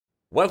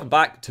Welcome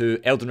back to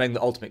Elden Ring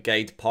The Ultimate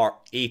Guide Part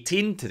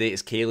 18. Today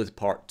is Caelid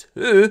Part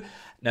 2.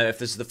 Now, if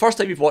this is the first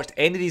time you've watched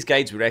any of these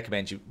guides, we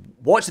recommend you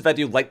watch the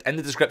video linked in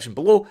the description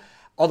below.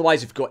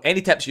 Otherwise, if you've got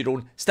any tips of your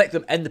own, stick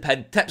them in the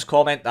pinned tips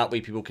comment. That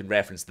way people can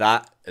reference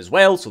that as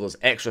well. So there's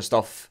extra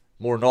stuff,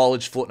 more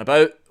knowledge floating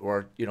about,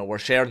 or, you know, we're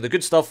sharing the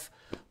good stuff.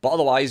 But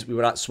otherwise, we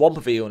were at Swamp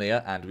of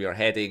Aeonia, and we are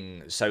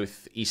heading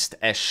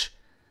southeast-ish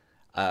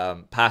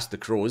past the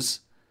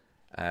crows.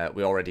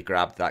 We already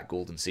grabbed that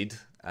golden seed.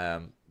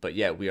 But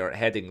yeah, we are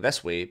heading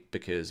this way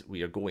because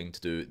we are going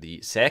to do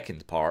the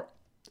second part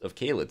of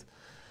Caelid.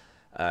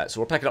 So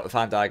we're picking up the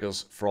fan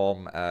daggers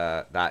from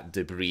that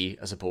debris,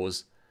 I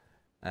suppose.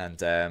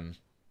 And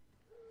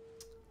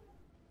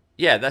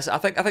yeah, I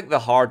think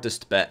the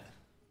hardest bit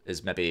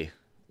is maybe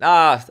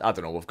I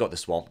don't know. We've got the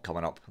swamp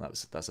coming up.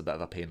 That's a bit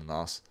of a pain in the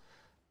ass.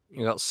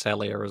 You got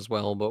Celia as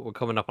well, but we're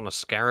coming up on a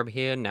scarab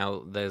here.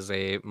 Now there's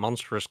a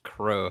monstrous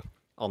crow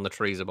on the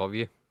trees above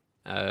you.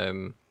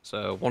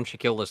 So once you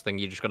kill this thing,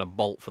 you're just gonna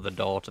bolt for the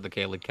door to the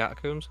Caelid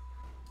catacombs.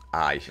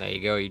 Aye. There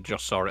you go. You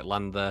just saw it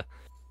land there.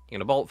 You're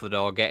gonna bolt for the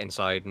door, get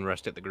inside, and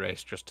rest at the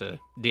grace just to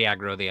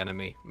de-aggro the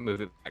enemy,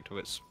 move it back to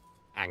its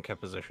anchor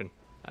position,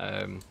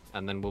 and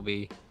then we'll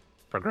be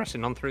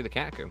progressing on through the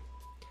catacomb.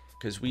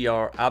 Because we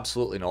are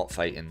absolutely not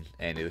fighting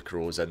any of the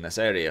crows in this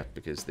area,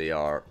 because they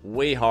are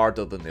way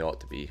harder than they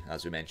ought to be,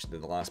 as we mentioned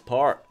in the last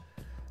part.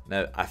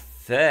 Now, I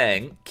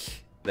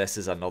think this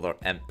is another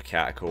imp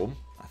catacomb.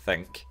 I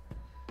think.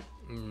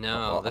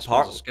 No, this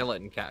one's a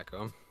skeleton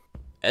catacomb.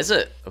 Is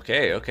it?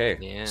 Okay, okay.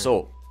 Yeah.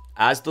 So,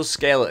 as those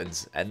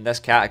skeletons in this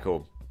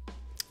catacomb,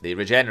 they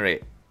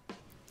regenerate.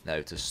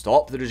 Now, to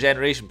stop the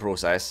regeneration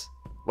process,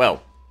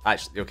 well,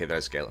 actually, okay,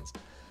 there's skeletons.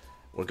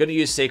 We're going to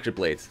use Sacred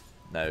Blade.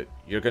 Now,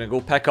 you're going to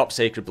go pick up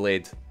Sacred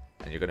Blade,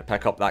 and you're going to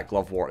pick up that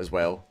Glovewort as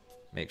well.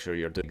 Make sure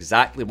you're doing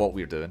exactly what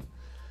we're doing.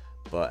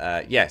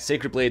 But, yeah,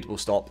 Sacred Blade will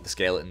stop the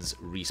skeletons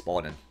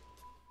respawning.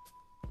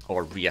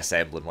 Or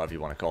reassembling, whatever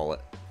you want to call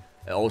it.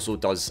 It also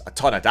does a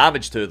ton of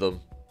damage to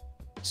them.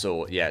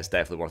 So, yeah, it's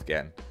definitely worth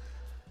getting.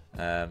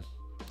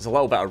 There's a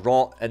little bit of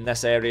rot in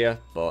this area,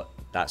 but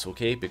that's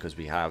okay because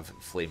we have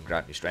Flame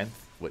Grant Me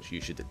Strength, which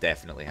you should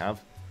definitely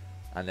have.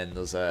 And then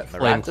there's a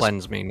Flame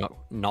Cleanse Me,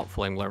 not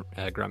Flame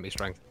Grant Me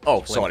Strength. Oh,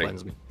 Flame sorry.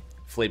 Cleanse Me.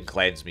 Flame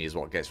Cleanse Me is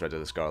what gets rid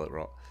of the Scarlet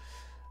Rot.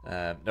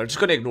 Now, we're just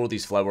going to ignore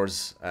these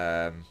flowers.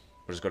 We're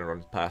just going to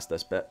run past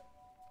this bit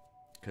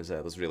because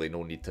there's really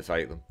no need to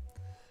fight them.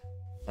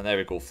 And there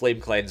we go,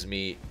 Flame Cleanse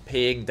Me,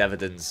 paying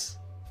dividends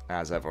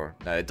as ever.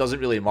 Now, it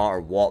doesn't really matter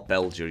what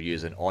build you're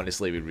using.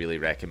 Honestly, we really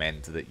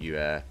recommend that you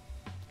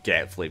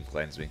get Flame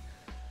Cleanse Me.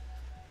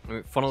 I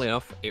mean, funnily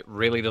enough, it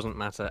really doesn't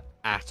matter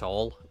at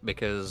all,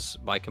 because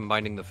by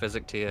combining the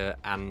Physic Tier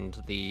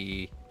and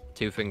the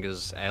Two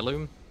Fingers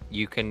Heirloom,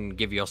 you can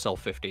give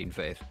yourself 15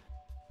 faith.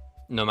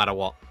 No matter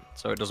what.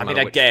 So it doesn't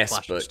matter which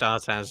class you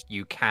start as,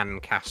 you can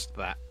cast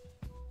that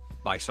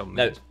by some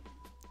means. Now,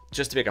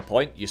 just to make a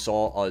point, you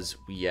saw us,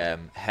 we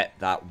hit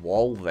that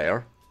wall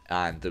there,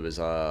 and there was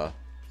a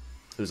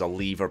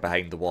lever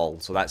behind the wall,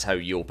 so that's how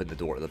you open the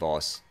door to the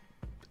boss.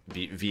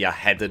 Via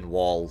hidden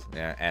wall.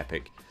 Yeah,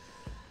 epic.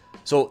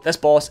 So, this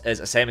boss is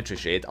a Cemetery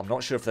Shade. I'm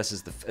not sure if this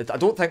is the... I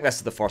don't think this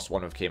is the first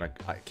one we've came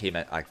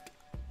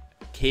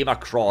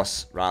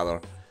across, rather.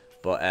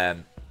 But,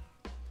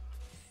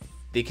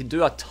 they can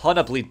do a ton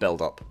of bleed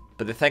build-up.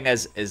 But the thing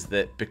is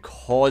that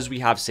because we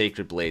have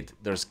Sacred Blade,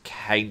 there's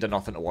kind of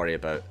nothing to worry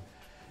about.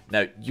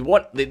 Now,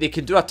 they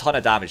can do a ton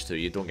of damage to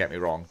you, don't get me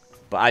wrong.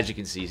 But as you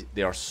can see,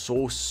 they are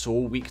so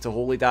weak to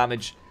holy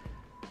damage.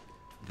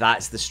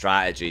 That's the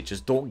strategy.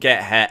 Just don't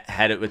get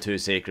hit it with two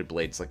Sacred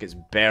Blades. Like, it's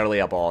barely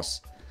a boss.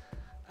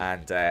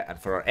 And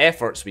for our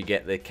efforts, we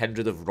get the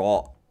Kindred of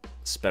Rot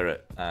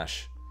Spirit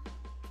Ash.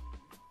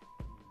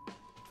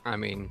 I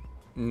mean,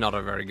 not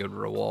a very good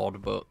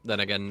reward, but then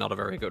again, not a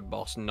very good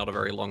boss, and not a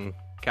very long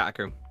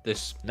catacomb.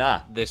 This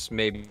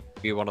may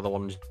be one of the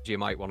ones you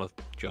might want to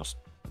just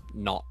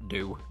not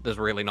do. There's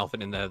really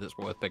nothing in there that's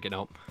worth picking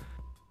up.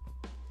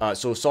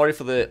 So sorry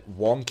for the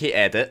wonky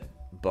edit,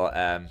 but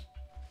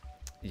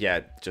yeah,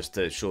 just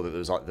to show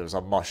that there was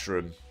a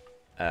mushroom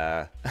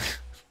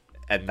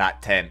in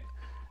that tent,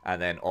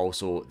 and then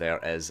also there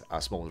is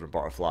a smoldering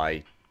butterfly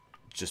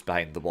just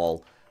behind the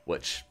wall,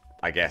 which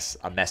I guess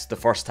I missed the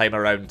first time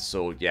around.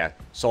 So yeah,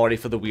 sorry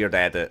for the weird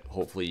edit.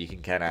 Hopefully you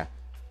can kind of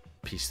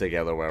piece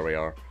together where we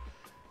are.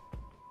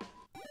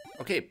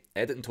 Okay,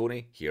 Edit and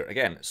Tony here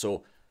again.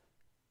 So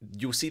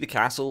you'll see the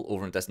castle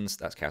over in distance.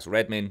 That's Castle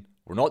Redmane.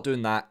 We're not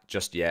doing that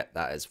just yet.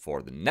 That is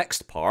for the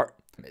next part.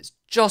 It's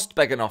just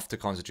big enough to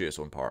constitute its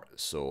own part,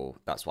 so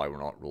that's why we're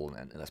not rolling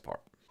into this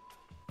part.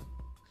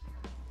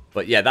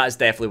 But yeah, that is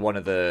definitely one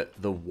of the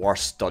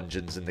worst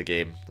dungeons in the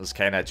game. There's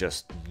kind of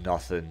just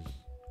nothing.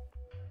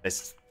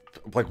 It's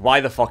like, why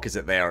the fuck is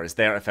it there? It's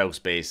there to fill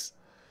space.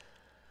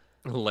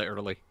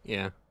 Literally,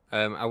 yeah.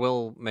 I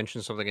will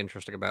mention something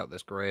interesting about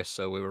this grace.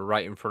 So we were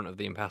right in front of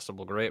the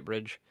impassable Great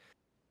Bridge.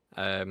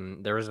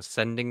 There is a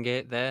sending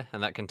gate there,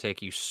 and that can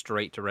take you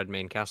straight to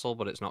Redmane Castle,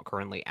 but it's not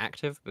currently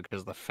active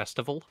because the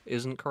festival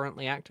isn't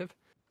currently active.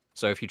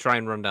 So if you try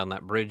and run down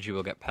that bridge, you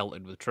will get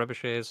pelted with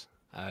trebuchets.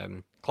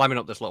 Climbing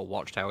up this little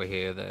watchtower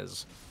here,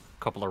 there's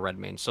a couple of red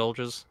main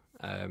soldiers.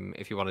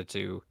 If you wanted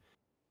to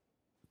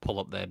pull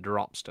up their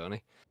drops,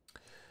 Tony.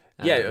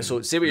 Yeah,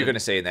 so say what you're going to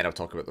say, and then I'll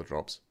talk about the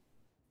drops.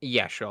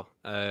 Yeah, sure.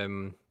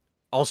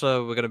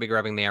 Also, we're going to be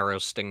grabbing the arrow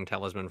sting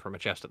talisman from a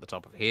chest at the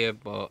top of here,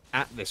 but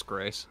at this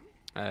grace,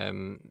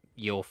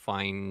 you'll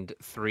find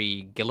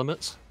 3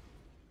 guillemots.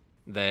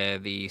 They're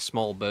the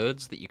small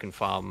birds that you can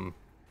farm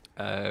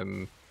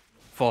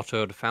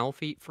four-toed fowl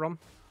feet from.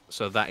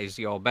 So that is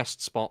your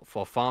best spot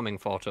for farming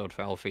four-toed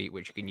fowl feet,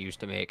 which you can use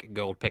to make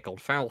gold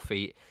pickled fowl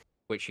feet,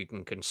 which you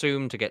can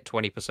consume to get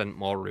 20%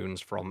 more runes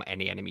from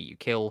any enemy you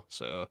kill.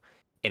 So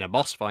in a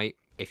boss fight,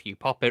 if you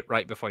pop it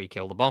right before you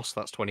kill the boss,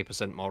 that's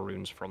 20% more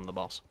runes from the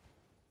boss.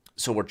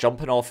 So we're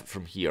jumping off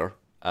from here,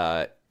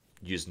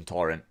 using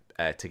torrent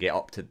to get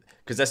up to,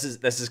 because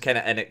this is kind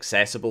of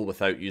inaccessible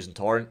without using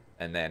torrent,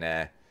 and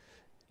then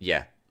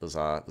yeah, there's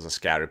a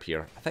scarab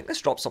here. I think this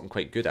drops something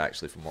quite good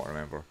actually, from what I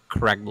remember.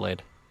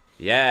 Cragblade.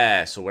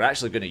 Yeah, so we're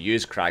actually going to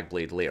use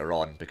Cragblade later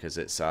on because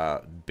it's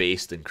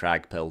based in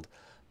Cragpilled,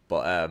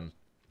 but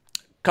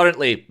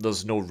currently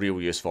there's no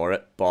real use for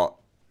it. But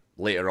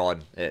later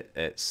on,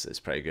 it's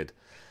pretty good.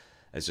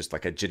 It's just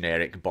like a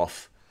generic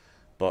buff.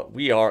 But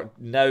we are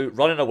now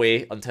running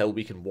away until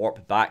we can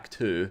warp back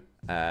to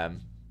the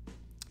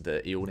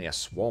Aeonia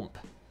Swamp.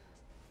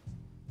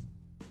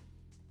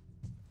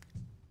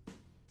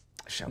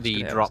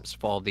 The drops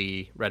for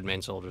the red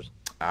main soldiers.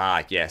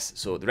 Ah, yes.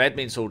 So the red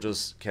main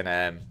soldiers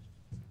can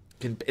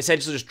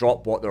essentially just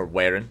drop what they're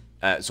wearing.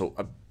 So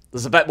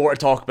there's a bit more to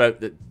talk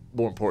about that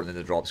more important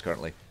than the drops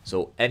currently.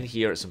 So in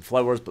here, some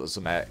flowers, but there's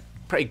some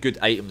pretty good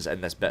items in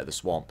this bit of the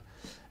swamp.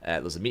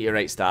 There's a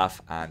meteorite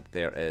staff, and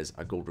there is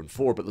a gold rune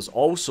 4, but there's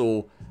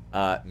also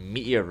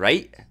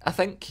meteorite, I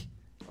think,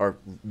 or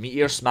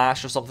meteor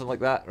smash or something like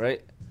that,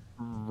 right?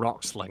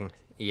 Rock sling,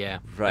 yeah.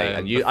 Right,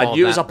 I knew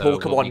it was a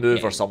Pokemon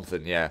move or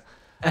something, yeah.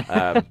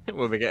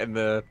 We'll be getting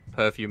the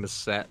perfume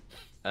set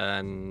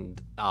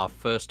and our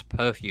first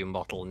perfume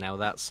bottle. Now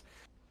that's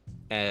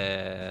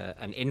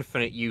an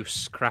infinite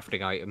use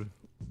crafting item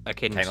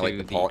akin to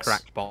like the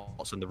cracked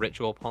pots and the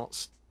ritual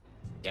pots.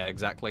 Yeah,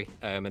 exactly.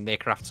 And they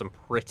craft some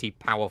pretty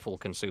powerful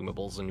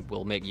consumables, and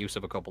we'll make use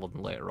of a couple of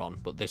them later on.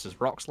 But this is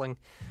Rocksling.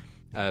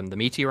 The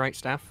meteorite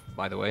staff,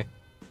 by the way,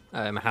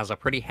 has a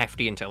pretty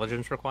hefty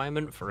intelligence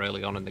requirement for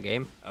early on in the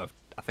game of,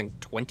 I think,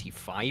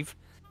 25.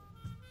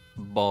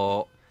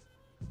 But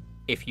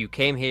if you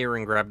came here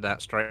and grabbed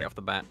that straight off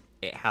the bat,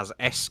 it has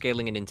S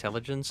scaling in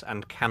intelligence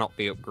and cannot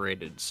be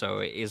upgraded. So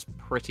it is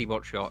pretty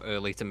much your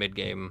early to mid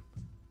game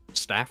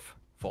staff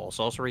for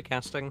sorcery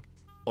casting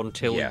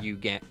until you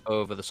get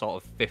over the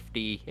sort of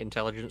 50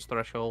 intelligence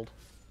threshold,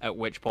 at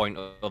which point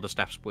other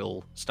staffs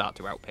will start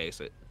to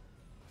outpace it.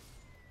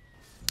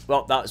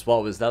 Well, that's what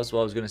I was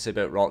going to say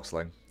about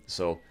Rocksling.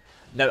 So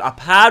now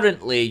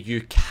apparently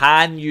you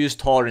can use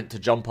torrent to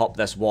jump up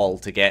this wall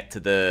to get to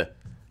the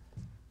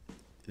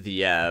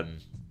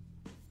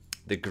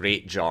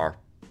great jar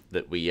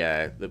that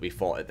we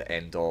fought at the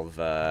end of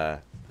the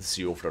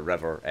Siofra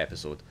River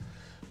episode.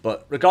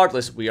 But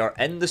regardless, we are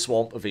in the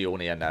swamp of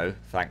Aeonia now.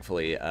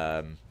 Thankfully,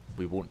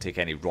 we won't take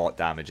any rot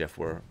damage if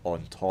we're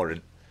on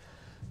torrent.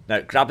 Now,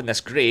 grabbing this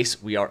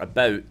grace, we are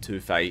about to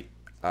fight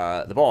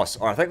the boss.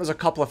 Or I think there's a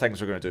couple of things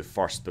we're going to do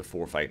first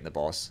before fighting the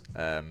boss.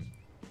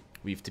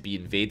 We have to be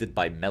invaded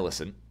by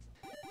Millicent.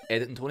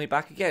 Edit and Tony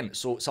back again.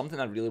 So something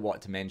I really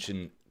wanted to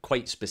mention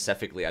quite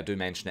specifically, I do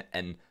mention it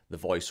in the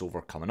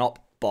voiceover coming up,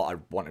 but I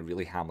want to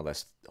really hammer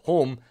this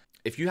home.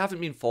 If you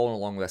haven't been following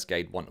along with this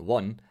guide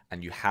 1-to-1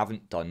 and you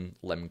haven't done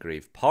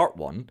Limgrave Part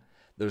 1,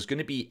 there's going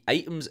to be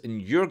items in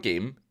your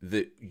game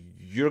that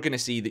you're going to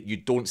see that you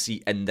don't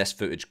see in this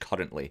footage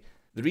currently.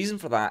 The reason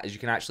for that is you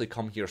can actually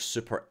come here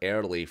super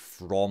early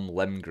from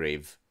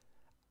Limgrave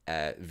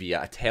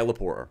via a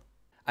teleporter.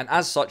 And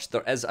as such,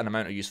 there is an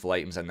amount of useful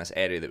items in this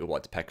area that we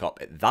want to pick up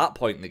at that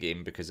point in the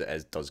game because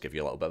it does give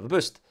you a little bit of a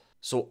boost.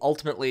 So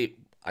ultimately,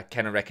 I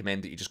kind of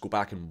recommend that you just go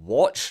back and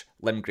watch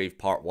Limgrave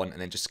Part 1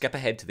 and then just skip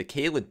ahead to the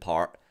Caelid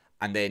part,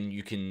 and then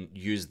you can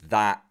use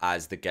that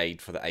as the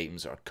guide for the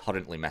items that are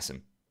currently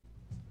missing.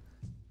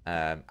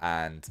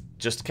 And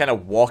just kind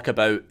of walk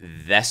about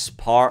this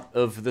part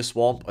of the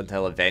swamp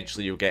until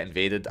eventually you'll get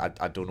invaded.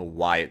 I don't know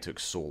why it took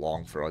so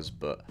long for us,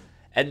 but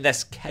in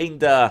this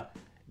kind of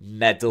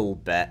middle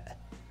bit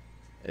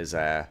is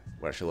where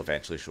she'll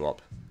eventually show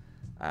up.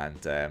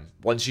 And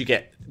once you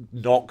get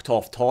knocked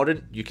off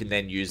torrent, you can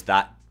then use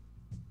that.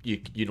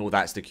 You know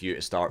that's the cue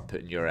to start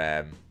putting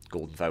your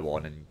golden vow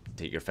on and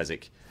take your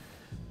physic,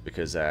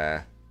 because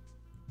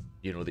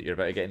you know that you're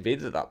about to get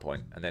invaded at that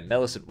point. And then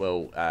Millicent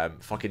will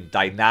fucking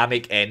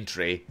dynamic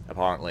entry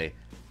apparently.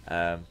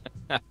 But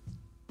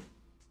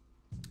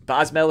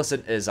as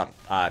Millicent is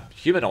a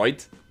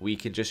humanoid, we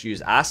can just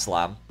use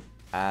Aslam,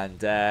 and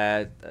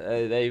there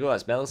you go.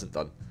 That's Millicent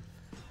done.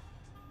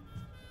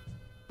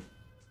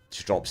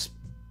 She drops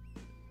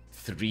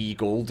 3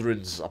 gold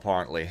runes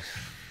apparently.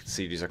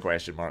 Series of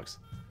question marks.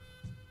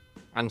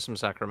 And some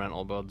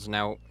sacramental buds.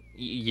 Now,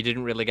 You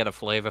didn't really get a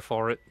flavour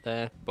for it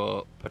there,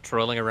 but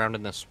patrolling around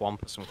in the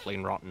swamp are some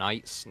clean rot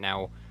knights.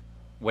 Now,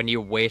 when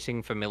you're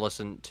waiting for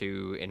Millicent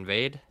to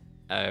invade,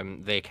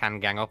 they can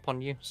gang up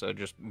on you, so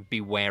just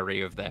be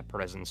wary of their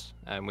presence.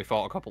 We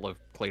fought a couple of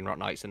clean rot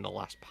knights in the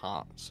last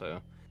part,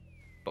 so...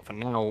 But for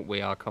now,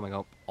 we are coming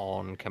up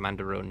on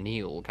Commander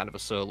O'Neill, kind of a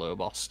solo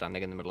boss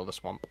standing in the middle of the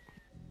swamp.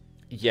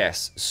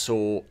 Yes,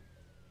 so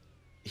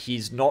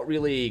he's not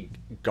really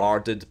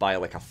guarded by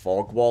like a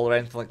fog wall or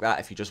anything like that.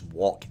 If you just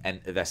walk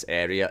into this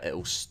area,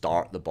 it'll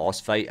start the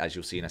boss fight, as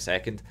you'll see in a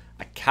second.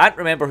 I can't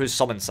remember whose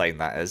summon sign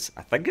that is.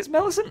 I think it's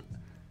Millicent.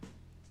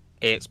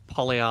 It's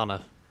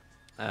Pollyanna,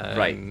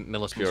 Right,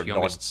 Millicent's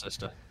youngest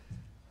sister.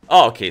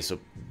 Oh, okay, so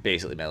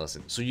basically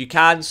Millicent. So you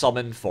can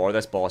summon for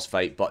this boss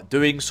fight, but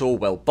doing so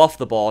will buff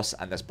the boss,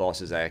 and this boss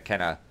is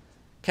kind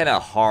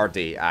of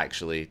hardy,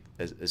 actually,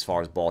 as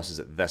far as bosses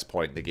at this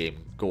point in the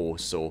game go.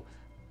 So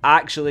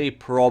actually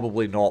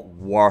probably not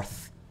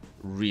worth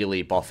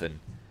really buffing.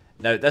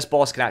 Now, this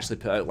boss can actually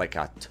put out like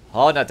a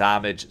ton of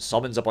damage,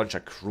 summons a bunch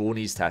of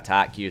cronies to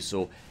attack you,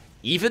 so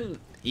even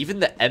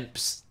the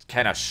imps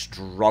kind of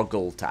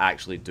struggle to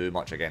actually do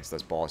much against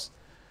this boss.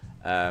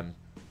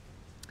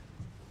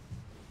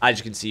 As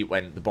you can see,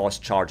 when the boss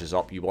charges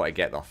up, you want to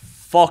get the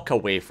fuck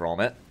away from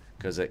it,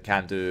 because it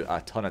can do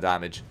a ton of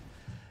damage.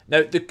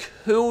 Now, the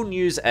cool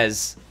news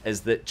is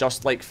that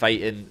just like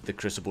fighting the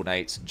Crucible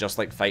Knights, just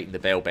like fighting the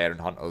Bellbearing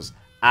Hunters,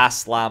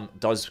 Aslam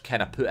does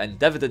kind of put in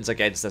dividends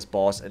against this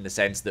boss, in the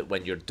sense that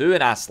when you're doing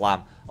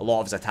Aslam, a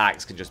lot of his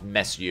attacks can just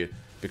miss you,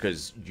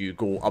 because you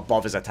go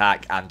above his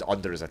attack and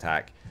under his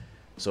attack.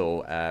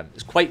 So,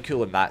 it's quite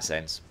cool in that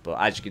sense, but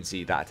as you can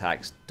see, that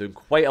attack's doing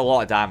quite a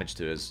lot of damage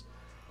to us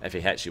if he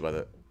hits you with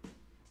it.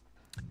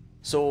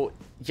 So,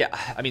 yeah,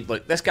 I mean,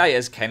 look, this guy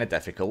is kind of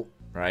difficult,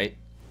 right?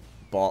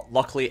 But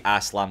luckily,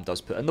 Aslam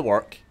does put in the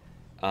work.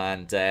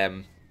 And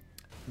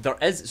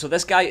so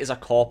this guy is a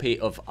copy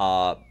of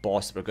a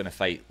boss that we're going to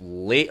fight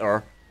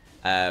later.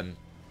 And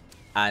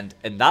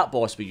in that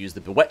boss, we use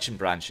the Bewitching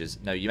Branches.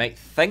 Now, you might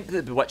think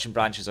that Bewitching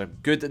Branches are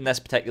good in this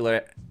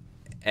particular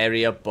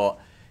area, but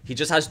he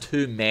just has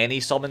too many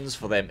summons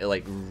for them to,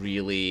 like,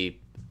 really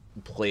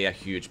play a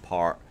huge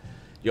part.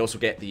 You also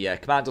get the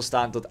Commander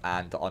Standard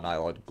and the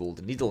Unalloyed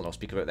Golden Needle, and I'll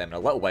speak about them in a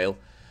little while.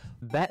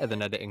 Better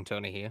than editing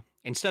Tony here.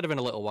 Instead of in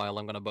a little while,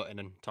 I'm going to butt in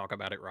and talk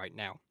about it right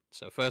now.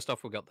 So first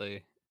off, we've got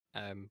the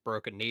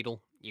Broken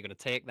Needle. You're going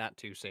to take that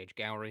to Sage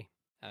Gowry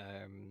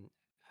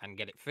and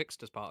get it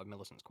fixed as part of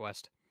Millicent's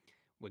quest.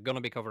 We're going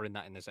to be covering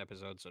that in this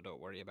episode, so don't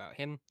worry about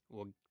him.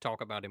 We'll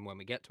talk about him when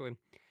we get to him.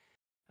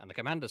 And the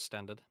Commander's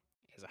Standard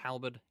is a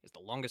halberd. It's the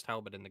longest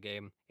halberd in the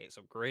game. It's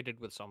upgraded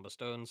with Somber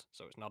Stones,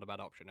 so it's not a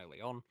bad option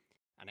early on.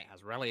 And it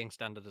has Rallying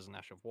Standard as an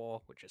Ash of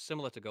War, which is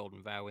similar to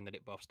Golden Vow in that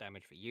it buffs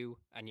damage for you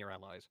and your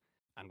allies.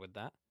 And with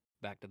that,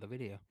 back to the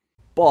video.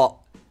 But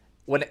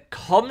when it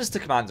comes to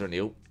Commander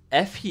O'Neill,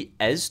 if he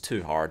is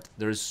too hard,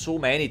 there's so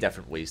many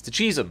different ways to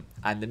cheese him.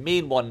 And the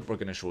main one we're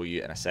going to show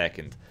you in a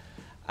second.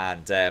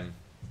 And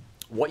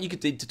what you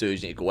could need to do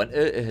is you need to go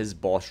into his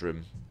boss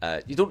room.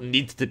 You don't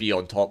need to be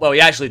on top. Well,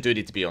 you actually do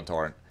need to be on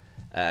torrent.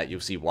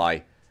 You'll see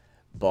why.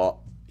 But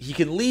he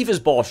can leave his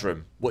boss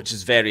room, which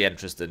is very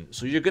interesting.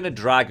 So you're going to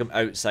drag him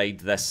outside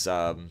this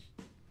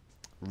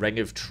ring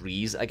of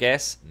trees, I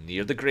guess,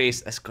 near the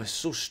Grace. It's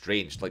so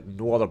strange. Like,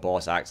 no other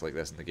boss acts like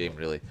this in the game,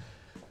 really.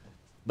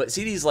 But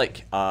see these,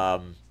 like,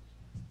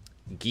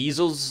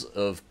 geysers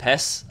of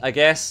piss, I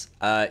guess?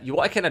 You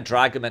want to kind of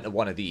drag him into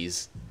one of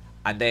these,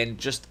 and then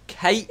just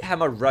kite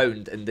him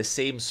around in the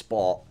same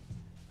spot,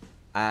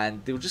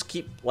 and they'll just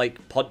keep,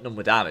 like, punting him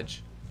with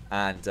damage.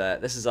 And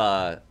this is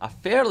a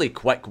fairly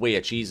quick way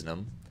of cheesing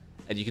him.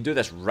 And you can do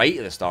this right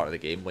at the start of the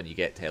game when you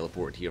get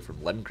teleported here from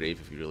Limgrave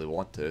if you really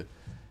want to.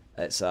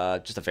 It's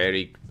just a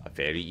very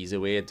easy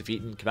way of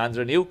defeating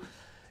Commander O'Neill.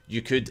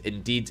 You could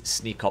indeed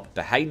sneak up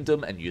behind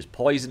him and use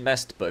Poison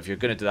Mist, but if you're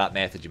going to do that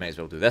method, you might as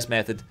well do this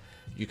method.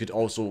 You could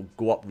also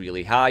go up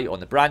really high on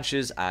the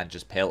branches and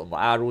just pelt him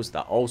with arrows.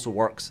 That also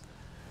works.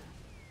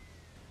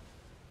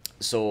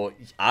 So,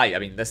 I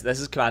mean, this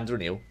is Commander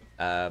O'Neill.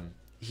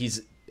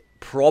 He's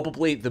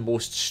probably the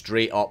most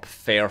straight up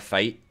fair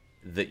fight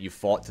that you've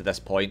fought to this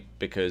point,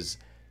 because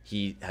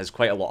he has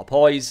quite a lot of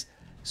poise.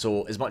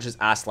 So as much as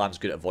Aslam's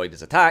good at avoiding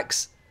his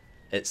attacks,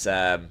 it's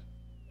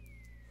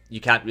you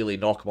can't really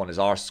knock him on his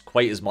arse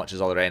quite as much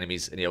as other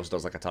enemies, and he also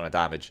does like a ton of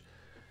damage.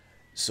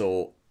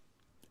 So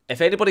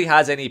if anybody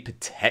has any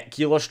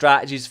particular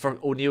strategies for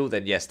O'Neill,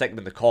 then yeah, stick them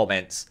in the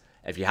comments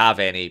if you have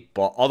any.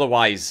 But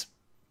otherwise,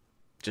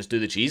 just do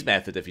the cheese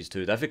method if he's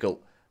too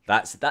difficult.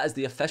 That is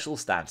the official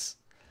stance.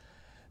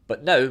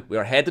 But now, we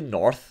are heading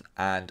north,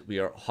 and we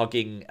are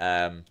hugging,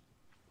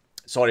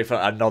 sorry for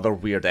another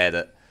weird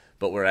edit,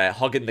 but we're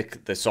hugging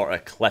the sort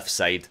of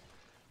cliffside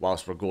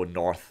whilst we're going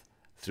north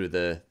through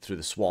the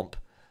swamp.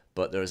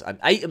 But there's an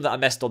item that I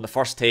missed on the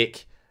first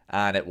take,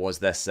 and it was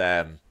this,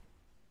 I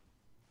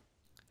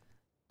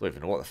don't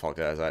even know what the fuck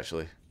that is,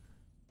 actually.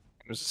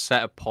 It was a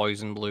set of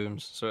poison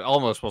blooms, so it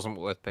almost wasn't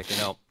worth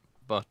picking up.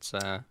 But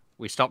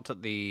we stopped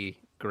at the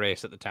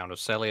grace at the town of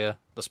Celia.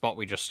 The spot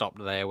we just stopped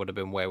there would have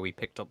been where we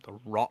picked up the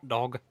Rot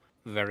Dog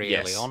very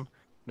early on.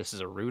 This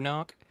is a rune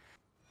arc.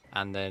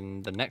 And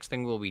then the next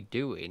thing we'll be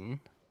doing...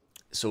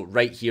 So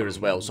right here as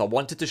well. So I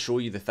wanted to show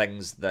you the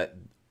things that...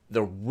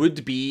 There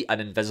would be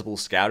an invisible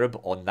scarab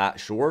on that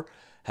shore.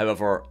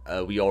 However,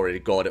 we already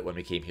got it when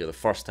we came here the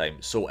first time.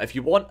 So if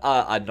you want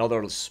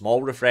another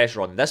small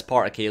refresher on this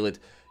part of Caelid,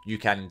 you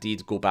can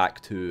indeed go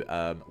back to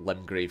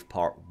Limgrave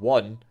Part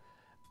 1.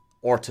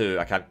 Or 2,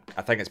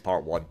 I think it's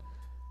Part 1.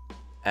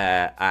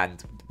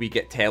 And we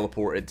get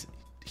teleported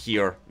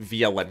here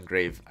via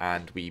Limgrave,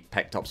 and we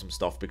picked up some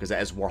stuff because it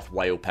is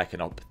worthwhile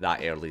picking up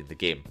that early in the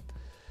game.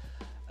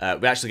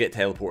 We actually get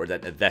teleported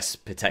into this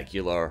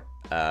particular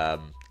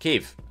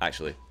cave,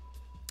 actually.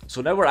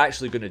 So now we're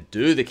actually going to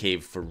do the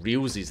cave for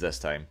realsies this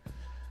time.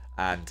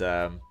 And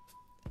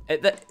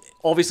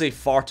obviously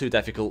far too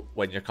difficult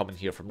when you're coming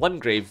here from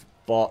Limgrave,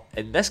 but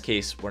in this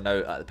case, we're now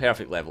at the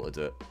perfect level to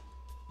do it.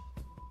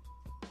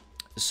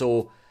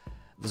 So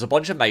there's a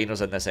bunch of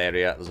miners in this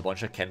area. There's a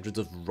bunch of kindreds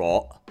of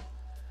rot.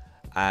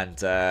 And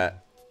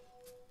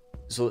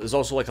so there's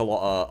also like a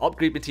lot of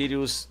upgrade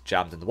materials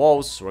jammed in the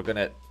walls. So we're going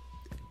to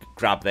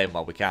grab them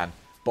while we can.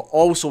 But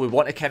also we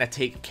want to kind of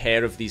take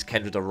care of these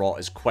kindred of rot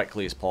as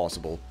quickly as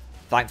possible.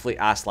 Thankfully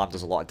Aslam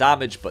does a lot of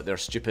damage, but their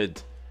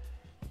stupid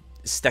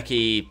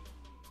sticky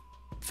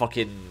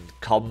fucking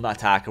cum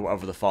attack or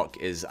whatever the fuck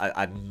is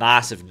a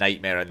massive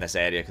nightmare in this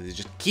area, because they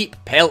just keep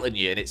pelting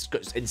you and it's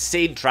got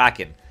insane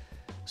tracking.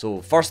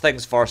 So first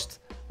things first,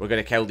 we're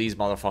going to kill these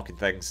motherfucking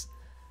things.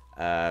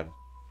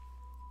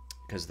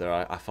 Because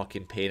they're a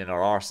fucking pain in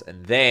our arse.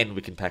 And then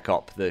we can pick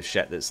up the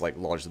shit that's like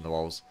lodged in the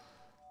walls.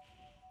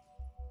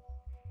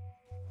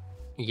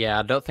 Yeah,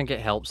 I don't think it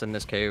helps in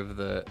this cave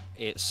that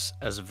it's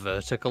as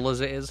vertical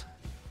as it is.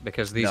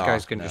 Because these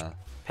guys can just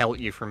pelt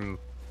you from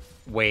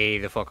way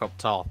the fuck up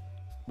top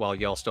while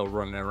you're still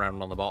running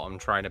around on the bottom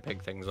trying to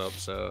pick things up.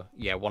 So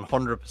yeah,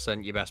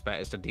 100% your best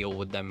bet is to deal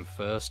with them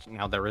first.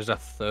 Now there is a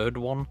third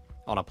one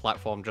on a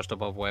platform just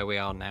above where we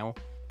are now,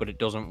 but it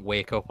doesn't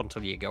wake up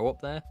until you go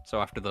up there.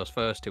 So after those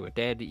first two are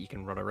dead, you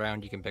can run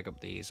around, you can pick up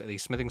these. Are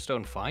these smithing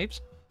stone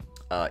 5s?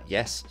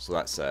 Yes, so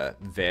that's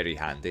very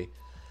handy.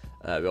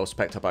 We also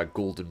picked up a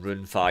golden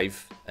rune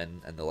 5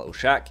 in the little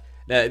shack.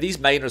 Now, these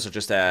miners are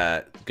just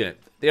they're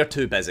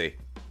too busy.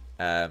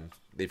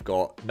 They've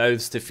got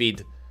mouths to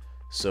feed,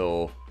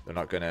 so they're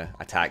not going to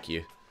attack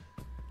you.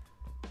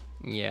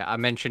 Yeah, I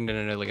mentioned in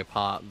an earlier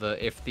part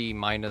that if the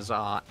miners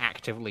are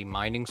actively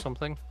mining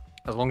something,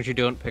 as long as you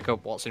don't pick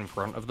up what's in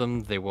front of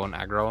them, they won't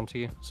aggro onto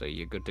you, so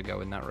you're good to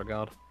go in that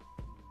regard.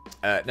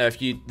 Now,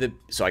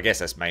 so I guess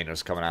this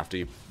miner's coming after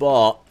you,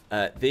 but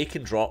they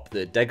can drop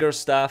the digger's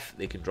staff,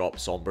 they can drop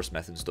somber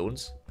smithing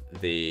stones,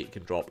 they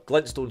can drop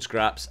glintstone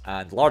scraps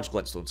and large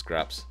glintstone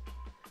scraps,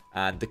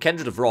 and the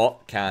kindred of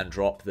rot can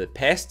drop the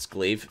pest's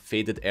glaive,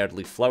 faded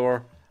early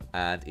flower,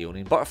 and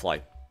Aeonian butterfly.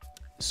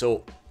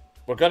 So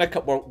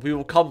we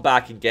will come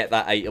back and get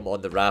that item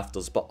on the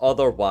rafters, but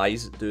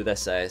otherwise do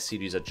this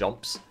series of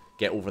jumps,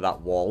 get over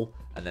that wall,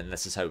 and then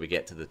this is how we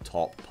get to the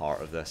top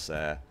part of this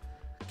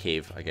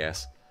cave, I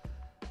guess.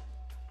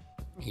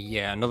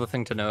 Yeah, another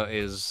thing to note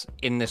is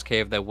in this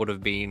cave there would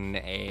have been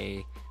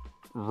a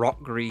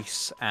rot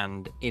grease,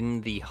 and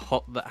in the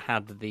hut that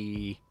had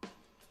the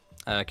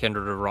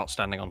kindred of rot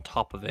standing on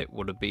top of it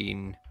would have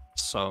been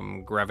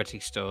some gravity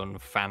stone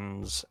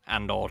fans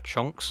and or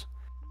chunks.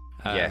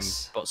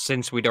 Yes. But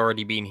since we'd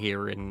already been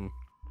here in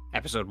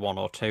episode 1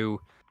 or 2,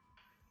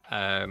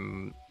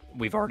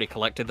 we've already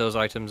collected those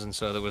items, and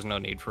so there was no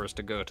need for us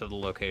to go to the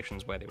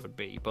locations where they would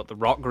be. But the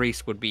rot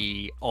grease would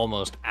be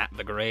almost at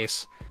the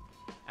grace,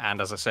 and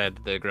as I said,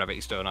 the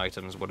gravity stone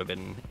items would have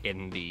been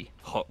in the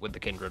hut with the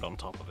kindred on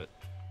top of it.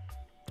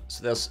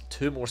 So there's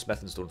 2 more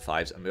smithing stone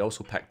 5s, and we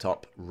also picked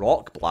up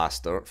rock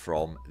blaster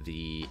from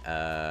the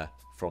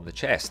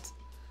chest.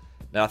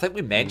 Now I think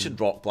we mentioned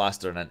rock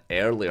blaster in an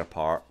earlier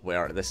part,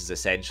 where this is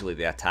essentially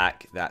the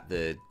attack that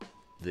the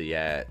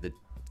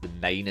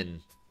mining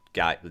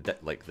guy,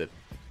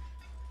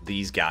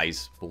 these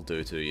guys will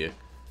do to you,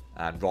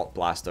 and rock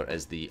blaster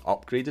is the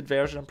upgraded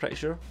version, I'm pretty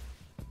sure.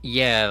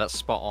 Yeah, that's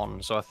spot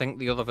on. So I think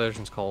the other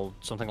version's called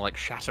something like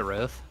Shatter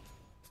Earth,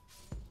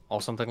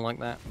 or something like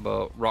that,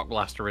 but Rock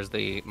Blaster is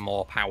the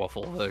more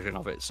powerful version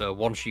of it, so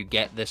once you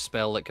get this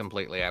spell, it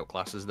completely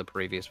outclasses the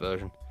previous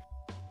version.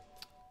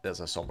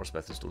 There's a Somber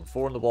Smithing Stone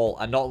 4 on the wall,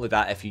 and not only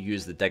that, if you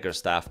use the Digger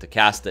Staff to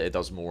cast it, it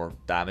does more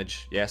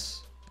damage,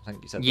 yes? I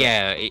think you said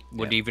yeah, that. It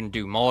would even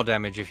do more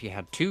damage if you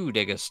had 2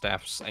 Digger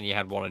Staffs and you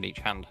had 1 in each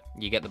hand.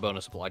 You get the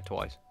bonus applied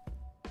twice.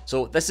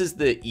 So this is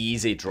the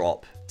easy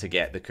drop to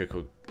get the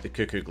cuckoo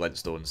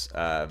glintstones.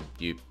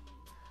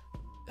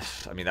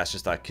 I mean, that's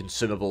just a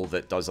consumable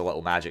that does a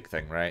little magic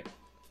thing, right?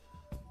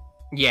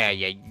 Yeah,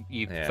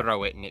 you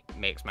throw it and it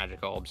makes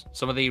magic orbs.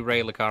 Some of the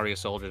Rey Lucaria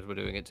soldiers were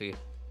doing it to you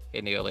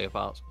in the earlier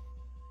parts.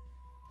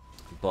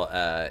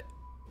 But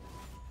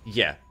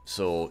yeah,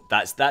 so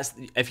that's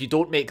if you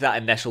don't make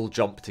that initial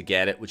jump to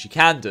get it, which you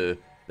can do,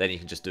 then you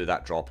can just do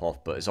that drop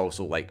off, but it's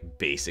also like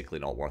basically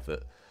not worth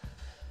it.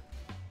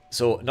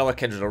 So another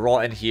Kindred of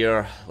Rot in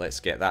here. Let's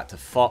get that to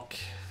fuck.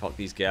 Fuck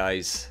these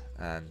guys.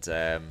 And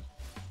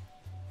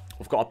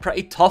we've got a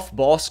pretty tough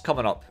boss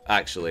coming up,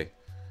 actually.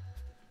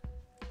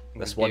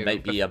 This one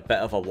might be a bit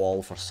of a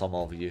wall for some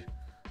of you.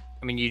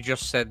 I mean, you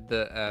just said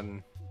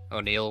that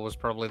O'Neill was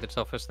probably the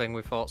toughest thing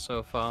we fought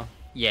so far.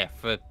 Yeah,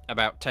 for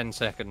about 10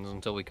 seconds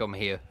until we come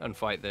here and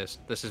fight this.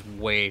 This is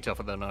way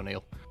tougher than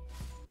O'Neill.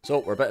 So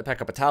we're about to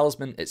pick up a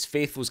talisman. It's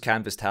Faithful's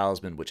Canvas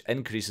Talisman, which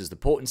increases the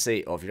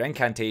potency of your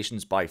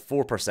incantations by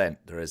 4%.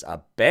 There is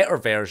a better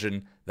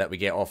version that we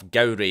get off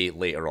Gowray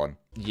later on.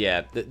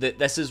 Yeah,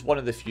 this is one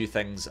of the few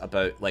things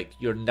about, like,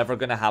 you're never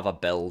going to have a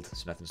build,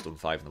 Smith and Stone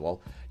 5 in the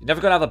wall, you're never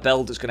going to have a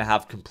build that's going to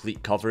have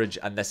complete coverage,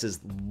 and this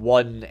is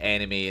one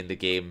enemy in the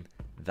game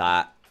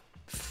that,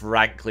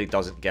 frankly,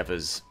 doesn't give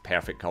us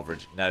perfect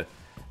coverage. Now,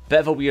 bit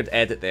of a weird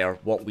edit there.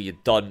 What we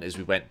had done is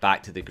we went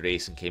back to the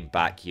Grace and came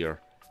back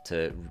here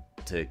to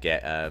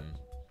get,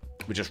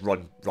 we just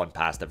run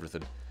past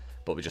everything,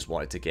 but we just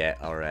wanted to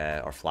get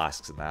our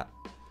flasks and that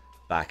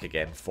back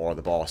again for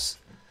the boss.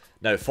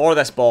 Now, for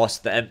this boss,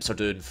 the imps are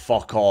doing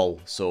fuck all,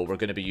 so we're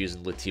going to be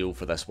using Luteal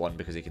for this one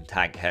because he can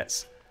tank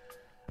hits.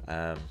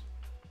 I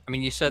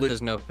mean, you said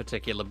there's no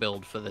particular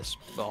build for this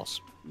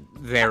boss.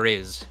 There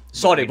is.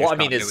 Sorry, what I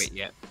mean is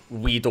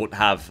we don't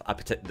have a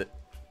particular...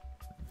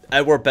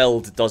 Our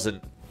build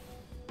doesn't...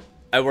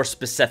 Our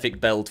specific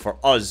build for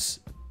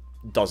us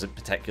doesn't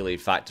particularly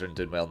factor in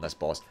doing well in this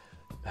boss.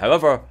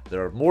 However,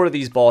 there are more of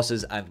these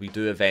bosses, and we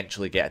do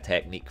eventually get a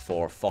technique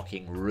for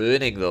fucking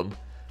ruining them,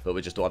 but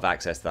we just don't have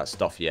access to that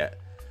stuff yet.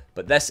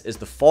 But this is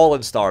the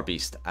Fallen Star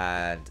Beast,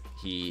 and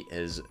he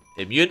is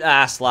immune to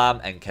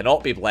Aslam and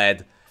cannot be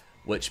bled,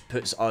 which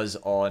puts us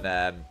on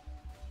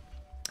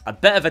a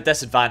bit of a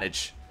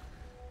disadvantage.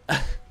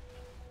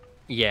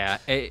 Yeah,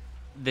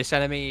 this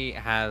enemy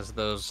has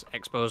those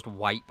exposed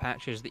white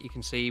patches that you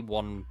can see,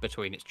 one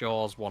between its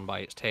jaws, one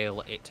by its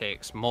tail. It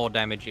takes more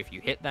damage if you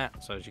hit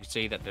that, so as you can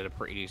see, that did a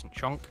pretty decent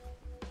chunk.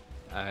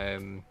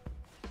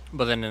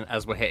 But then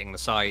as we're hitting the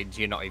sides,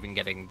 you're not even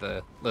getting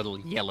the little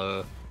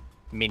yellow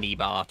mini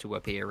bar to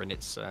appear in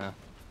its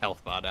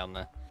health bar down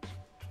there.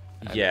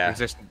 Yeah.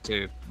 Resistant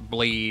to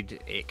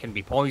bleed, it can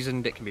be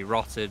poisoned, it can be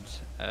rotted.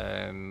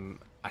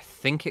 I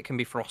think it can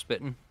be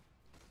frostbitten.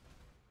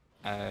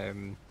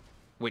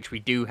 Which we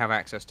do have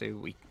access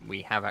to.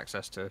 We have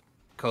access to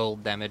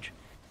cold damage.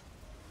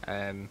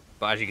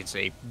 But as you can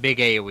see, big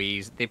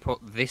AoEs. They put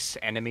this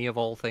enemy of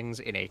all things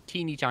in a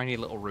teeny tiny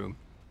little room.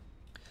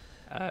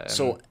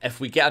 So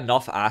if we get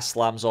enough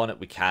Aslams on it,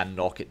 we can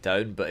knock it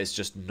down, but it's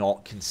just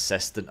not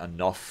consistent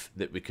enough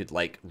that we could,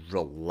 like,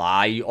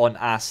 rely on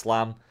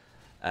Aslam.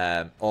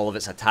 All of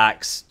its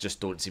attacks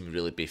just don't seem to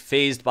really be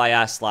phased by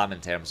Aslam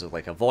in terms of,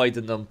 like,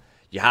 avoiding them.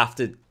 You have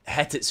to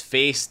hit its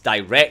face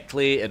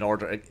directly in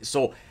order...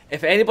 So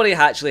if anybody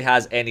actually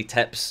has any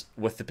tips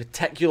with the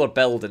particular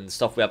build and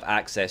stuff we have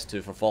access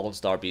to for Fallen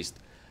Star Beast,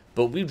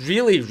 but we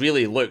really,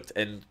 really looked,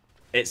 and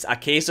it's a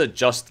case of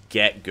just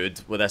get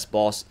good with this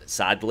boss,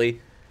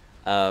 sadly.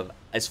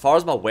 As far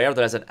as I'm aware,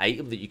 there is an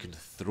item that you can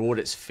throw at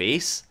its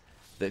face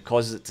that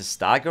causes it to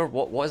stagger.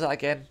 What is that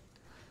again?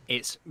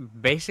 It's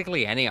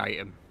basically any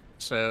item.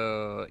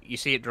 So you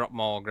see it drop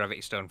more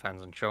Gravity Stone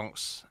fans and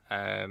chunks.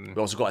 We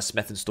also got a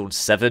Smith and Stone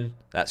 7.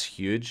 That's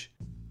huge.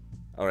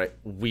 Alright,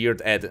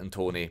 weird editing,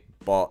 Tony,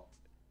 but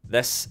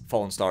this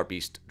Fallen Star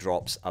Beast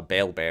drops a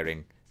Bell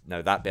Bearing.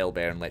 Now, that Bell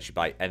Bearing lets you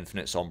buy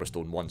infinite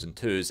Somberstone 1s and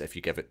 2s if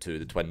you give it to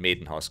the Twin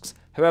Maiden Husks.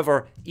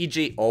 However,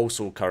 EJ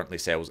also currently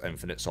sells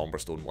infinite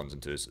Somberstone 1s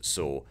and 2s,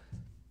 so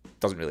it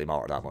doesn't really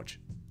matter that much.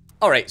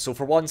 Alright, so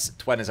for once,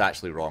 Twin is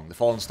actually wrong. The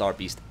Fallen Star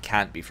Beast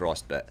can't be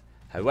Frostbit.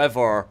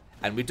 However,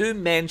 and we do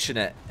mention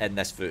it in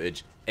this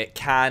footage, it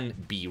can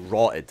be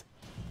rotted.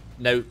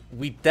 Now,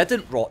 we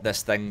didn't rot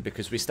this thing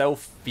because we still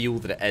feel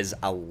that it is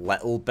a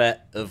little bit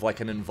of like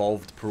an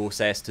involved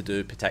process to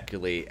do,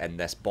 particularly in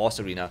this boss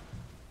arena.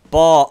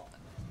 But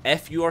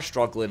if you are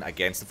struggling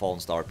against the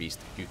Fallen Star Beast,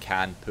 you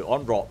can put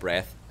on Rot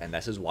Breath, and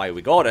this is why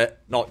we got it,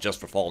 not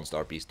just for Fallen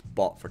Star Beast,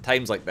 but for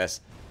times like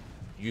this,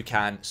 you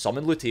can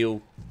summon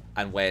Luteal,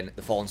 and when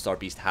the Fallen Star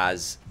Beast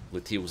has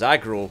Luteal's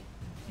aggro,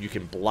 you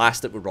can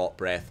blast it with Rot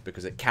Breath,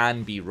 because it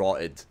can be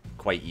rotted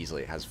quite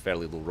easily. It has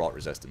fairly low rot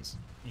resistance.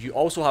 You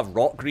also have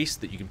Rot Grease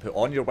that you can put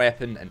on your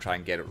weapon and try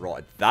and get it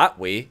rotted that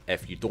way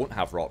if you don't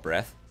have Rot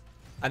Breath.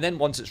 And then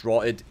once it's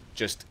rotted,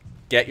 just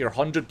get your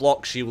 100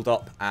 block shield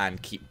up and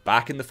keep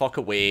backing the fuck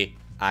away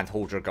and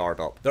hold your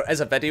guard up. There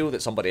is a video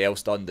that somebody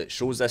else done that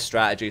shows this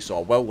strategy, so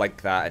I will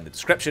link that in the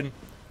description.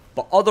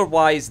 But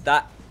otherwise,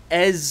 that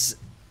is,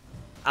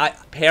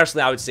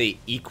 personally I would say,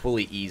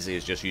 equally easy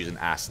as just using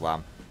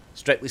Aslam.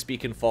 Strictly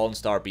speaking, Fallen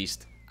Star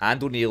Beast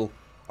and O'Neill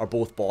are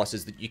both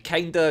bosses that you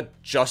kinda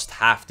just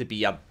have to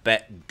be a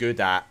bit good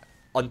at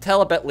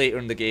until a bit later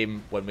in the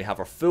game when we have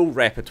our full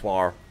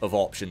repertoire of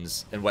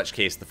options, in which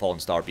case the Fallen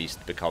Star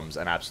Beast becomes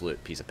an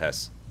absolute piece of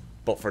piss.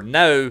 But for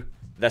now,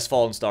 this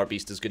Fallen Star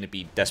Beast is going to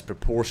be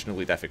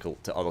disproportionately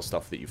difficult to other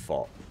stuff that you've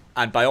fought.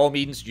 And by all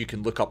means, you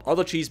can look up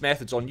other cheese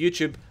methods on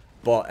YouTube,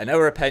 but in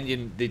our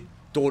opinion, they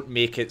don't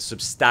make it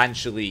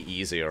substantially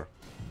easier.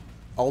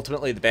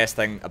 ultimately, the best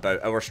thing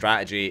about our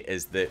strategy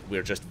is that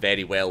we're just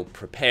very well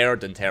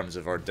prepared in terms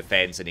of our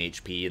defense and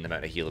HP and the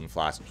amount of healing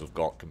flasks we've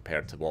got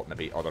compared to what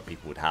maybe other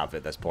people would have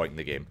at this point in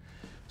the game.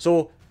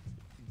 So,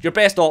 your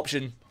best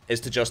option is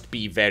to just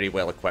be very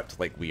well equipped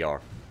like we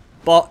are.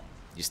 But,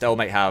 you still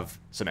might have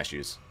some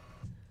issues.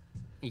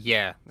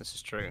 Yeah, this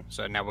is true.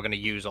 So now we're going to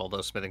use all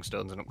those smithing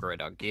stones and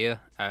upgrade our gear.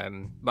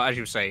 But as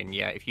you were saying,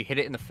 yeah, if you hit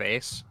it in the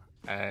face,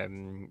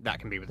 that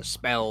can be with a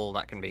spell,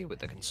 that can be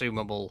with a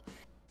consumable.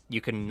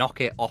 You can knock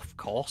it off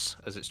course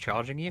as it's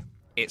charging you.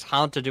 It's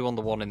hard to do on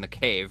the one in the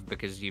cave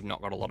because you've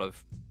not got a lot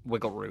of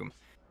wiggle room.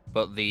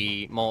 But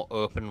the more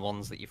open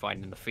ones that you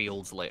find in the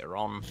fields later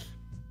on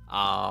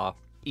are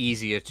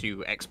easier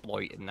to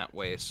exploit in that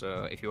way.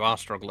 So if you are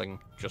struggling,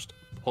 just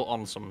put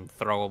on some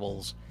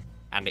throwables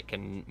and it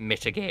can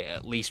mitigate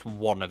at least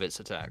one of its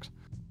attacks.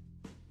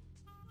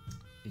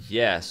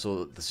 Yeah,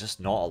 so there's just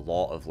not a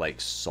lot of like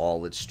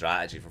solid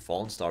strategy for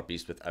Fallen Star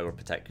Beast with our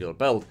particular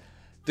build.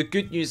 The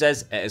good news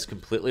is it is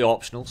completely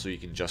optional, so you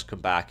can just come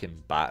back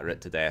and batter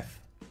it to death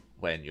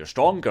when you're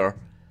stronger.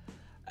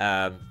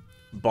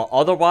 But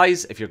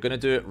otherwise, if you're going to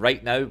do it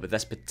right now with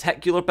this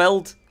particular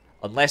build,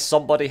 unless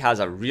somebody has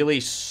a really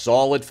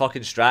solid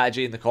fucking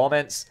strategy in the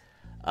comments,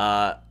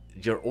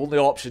 your only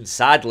option,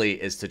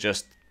 sadly, is to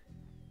just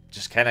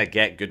kind of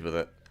get good with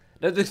it.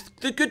 Now,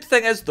 the good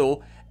thing is,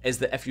 though, is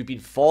that if you've been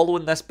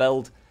following this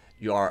build,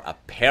 you are a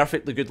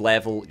perfectly good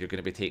level, you're going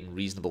to be taking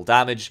reasonable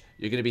damage,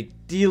 you're going to be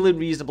dealing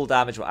reasonable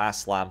damage with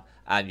Ass Slam,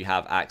 and you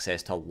have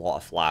access to a lot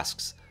of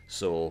flasks.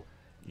 So,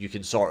 you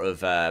can sort of...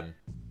 the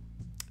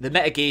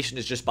mitigation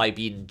is just by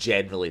being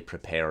generally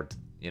prepared,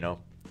 you know,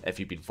 if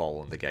you've been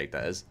following the guide,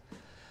 that is.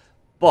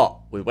 But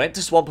we went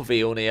to Swamp of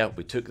Aeonia,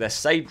 we took this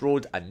side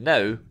road, and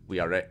now we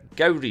are at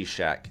Gowry's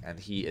shack, and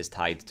he is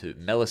tied to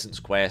Millicent's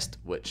quest,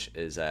 which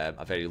is a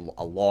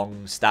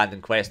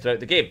long-standing quest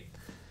throughout the game.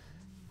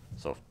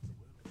 So,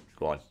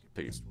 go on,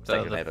 put your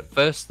thing in heaven. The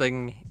first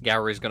thing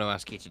Gowry's going to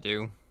ask you to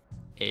do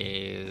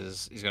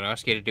is he's going to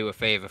ask you to do a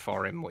favour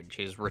for him, which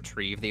is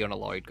retrieve the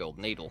unalloyed gold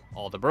needle,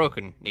 or the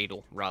broken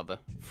needle, rather,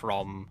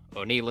 from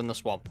O'Neill in the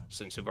swamp.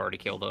 Since we've already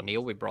killed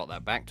O'Neill, we brought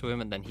that back to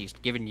him, and then he's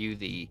given you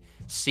the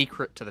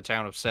secret to the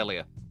town of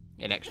Celia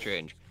in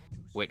exchange,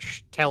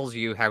 which tells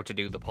you how to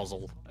do the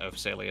puzzle of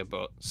Celia,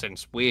 but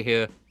since we're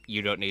here,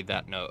 you don't need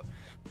that note.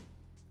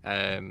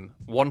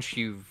 Once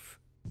you've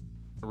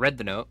read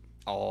the note,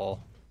 or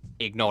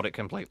ignored it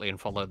completely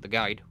and followed the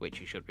guide, which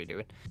you should be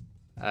doing,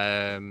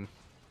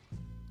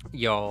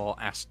 you're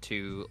asked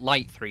to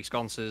light 3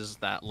 sconces.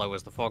 That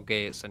lowers the fog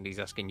gates, and he's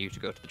asking you to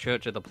go to the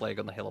Church of the Plague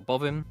on the hill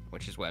above him,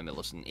 which is where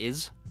Millicent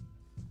is.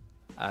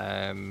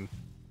 And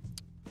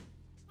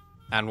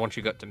once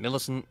you get to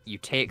Millicent, you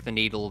take the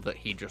needle that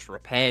he just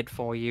repaired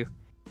for you,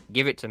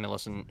 give it to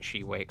Millicent,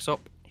 she wakes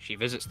up, she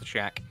visits the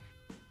shack,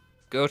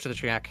 go to the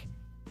shack,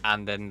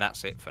 and then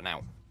that's it for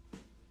now.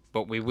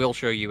 But we will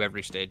show you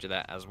every stage of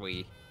that as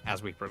we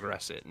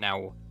progress it.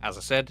 Now, as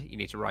I said, you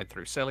need to ride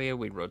through Celia.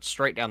 We rode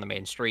straight down the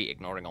main street,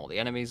 ignoring all the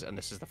enemies, and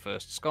this is the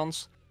first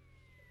sconce.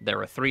 There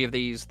are 3 of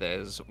these.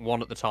 There's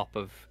one at the top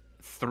of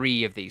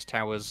 3 of these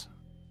towers,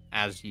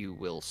 as you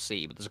will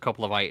see. But there's a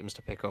couple of items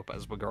to pick up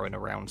as we're going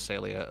around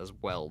Celia as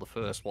well. The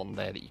first one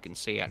there that you can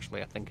see,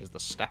 actually, I think is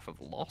the Staff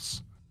of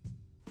Loss.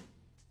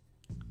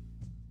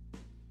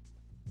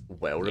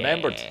 Well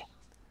remembered. Yeah.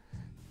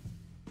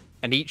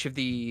 And each of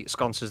the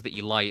sconces that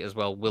you light as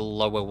well will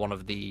lower one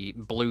of the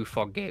blue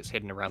fog gates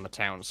hidden around the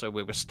town. So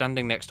we were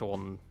standing next to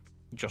one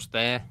just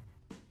there,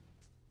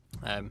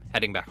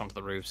 heading back onto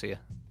the roofs here.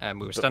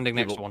 We were standing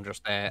next to one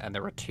just there, and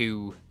there are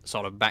 2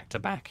 sort of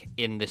back-to-back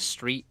in this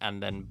street,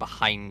 and then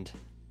behind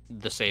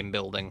the same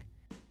building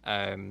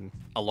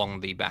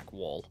along the back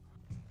wall.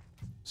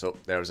 So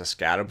there's a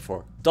scarab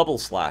for Double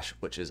Slash,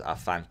 which is a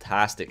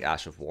fantastic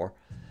Ash of War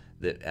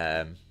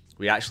that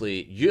we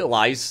actually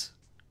utilise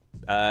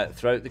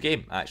throughout the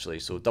game, actually.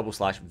 So Double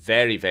Slash,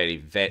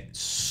 very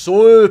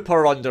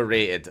super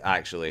underrated,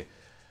 actually.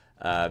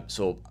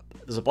 So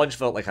there's a bunch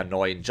of like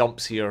annoying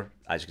jumps here.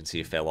 As you can see,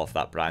 he fell off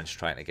that branch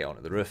trying to get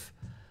onto the roof.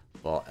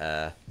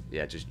 But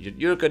yeah, just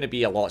you're going to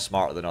be a lot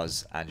smarter than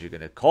us, and you're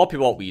going to copy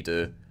what we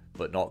do,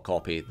 but not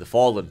copy the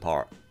fallen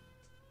part.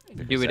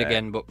 Because, do it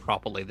again, but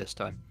properly this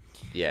time.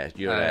 Yeah,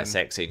 you're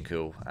sexy and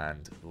cool,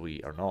 and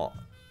we are not.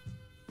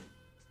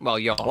 Well,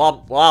 you're.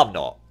 Well, I'm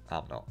not.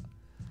 I'm not.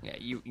 Yeah,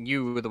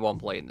 you were the one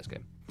playing this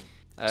game.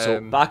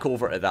 So back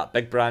over to that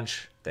big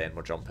branch, then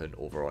we're jumping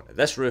over onto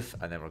this roof,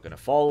 and then we're going to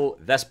follow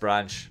this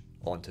branch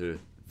onto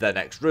the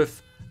next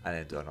roof, and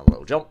then do another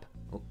little jump,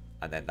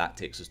 and then that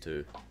takes us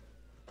to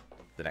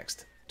the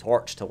next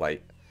torch to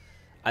light.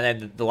 And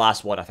then the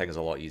last one I think is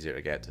a lot easier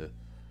to get to.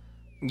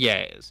 Yeah,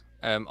 it is.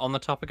 On the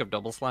topic of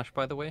Double Slash,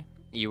 by the way,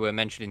 you were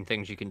mentioning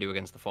things you can do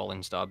against the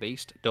Fallen Star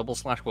Beast. Double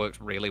Slash works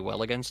really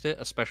well against it,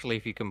 especially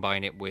if you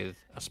combine it with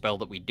a spell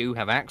that we do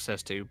have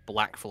access to,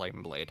 Black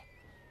Flame Blade.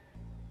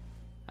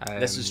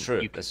 This is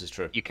true. This is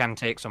true. You can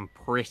take some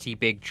pretty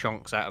big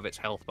chunks out of its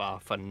health bar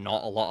for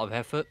not a lot of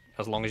effort,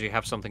 as long as you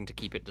have something to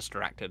keep it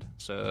distracted.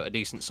 So a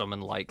decent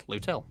summon like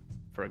Lutel,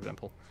 for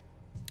example.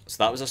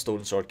 So that was a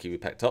stone sword key we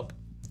picked up.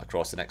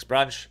 across the next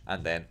branch,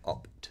 and then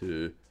up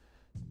to...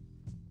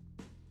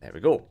 There we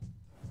go.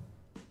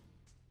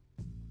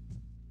 I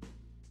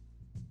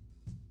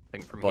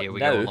think from here we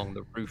go along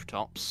the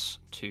rooftops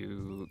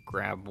to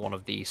grab one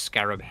of the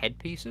scarab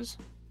headpieces.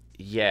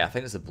 Yeah, I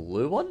think it's the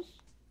blue one.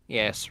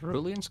 Yeah,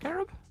 cerulean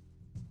scarab.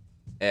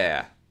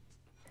 Yeah.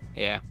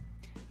 Yeah.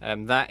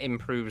 That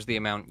improves the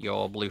amount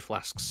your blue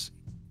flasks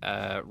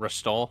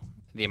restore,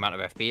 the amount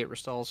of FP it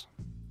restores.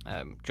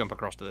 Jump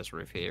across to this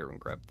roof here and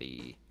grab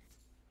the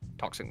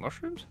toxic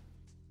mushrooms.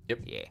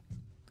 Yep.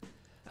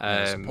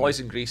 Yeah. Some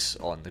poison grease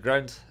on the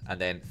ground, and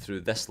then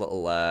through this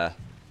little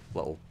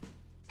little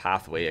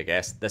pathway, I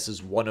guess. This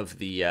is one of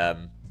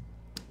the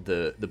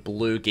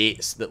blue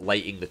gates that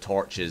lighting the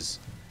torches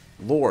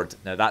lowered.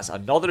 Now that's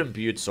another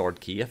imbued sword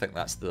key. I think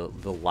that's the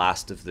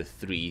last of the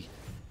 3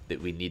 that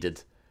we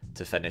needed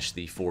to finish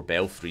the 4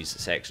 belfries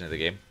section of the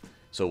game.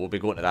 So we'll be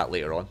going to that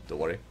later on, don't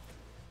worry.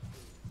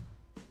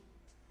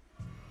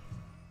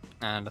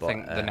 And I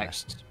think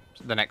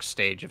the next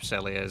stage of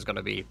Celia is going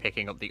to be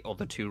picking up the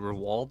other 2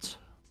 rewards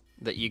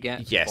that you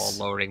get for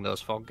lowering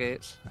those fog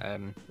gates.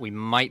 We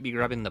might be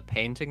grabbing the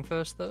painting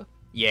first, though.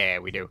 Yeah,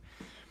 we do.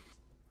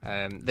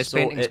 This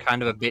painting's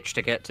kind of a bitch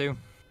to get to,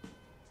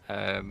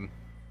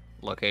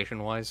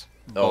 location-wise.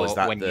 Oh, is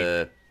that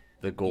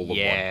the golem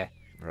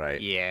one?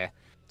 Right. Yeah.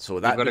 So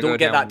that we don't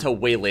get that till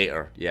way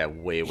later. Yeah,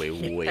 way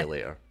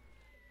later.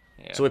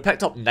 Yeah. So we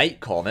picked up Night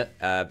Comet.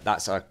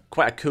 That's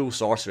quite a cool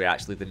sorcery,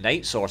 actually. The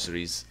night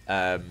sorceries,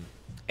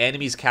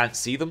 enemies can't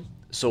see them.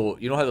 So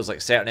you know how there's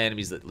like certain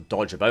enemies that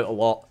dodge about a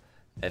lot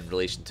in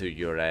relation to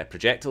your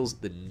projectiles?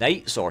 The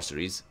night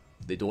sorceries,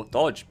 they don't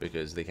dodge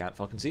because they can't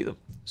fucking see them.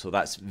 So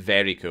that's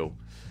very cool.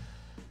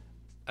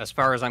 As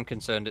far as I'm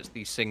concerned, it's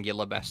the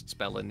singular best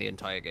spell in the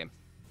entire game.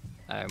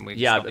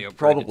 It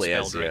probably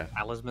is, yeah.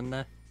 Talisman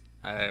there.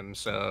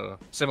 So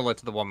similar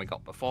to the one we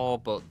got before,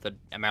 but the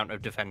amount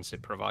of defense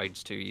it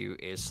provides to you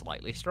is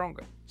slightly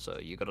stronger. So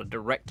you got a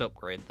direct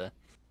upgrade there.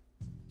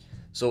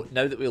 So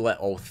now that we lit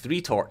all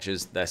 3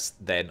 torches, this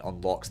then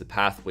unlocks the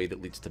pathway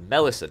that leads to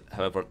Millicent.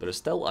 However, there is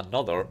still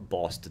another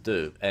boss to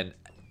do, and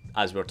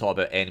as we were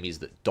talking about enemies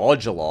that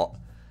dodge a lot,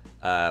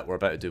 we're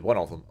about to do one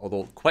of them.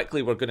 Although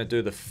quickly we're going to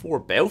do the 4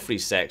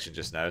 belfries section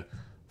just now.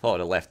 Thought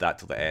I'd have left that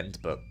till the end,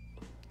 but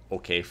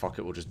okay, fuck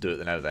it, we'll just do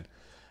it now then.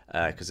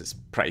 Because it's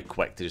pretty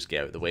quick to just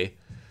get out of the way.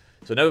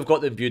 So now we've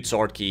got the imbued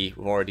sword key.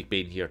 We've already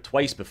been here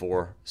twice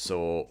before,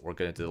 so we're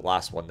going to do the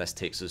last one. This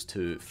takes us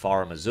to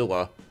Farum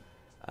Azula.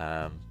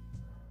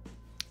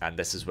 And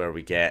this is where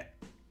we get...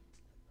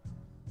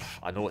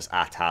 I know it's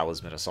a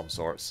talisman of some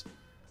sorts.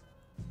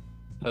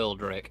 Pearl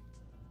Drake.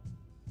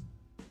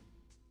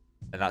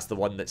 And that's the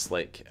one that's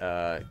like,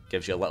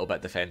 gives you a little bit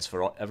of defense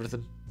for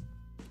everything?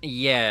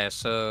 Yeah,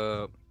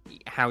 so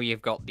how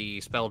you've got the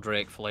Spell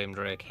Drake, Flame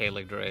Drake,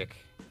 Halig Drake,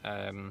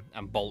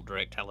 and Bolt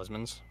Drake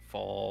talismans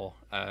for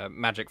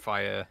Magic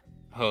Fire,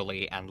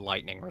 Holy, and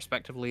Lightning,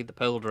 respectively. The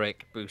Pearl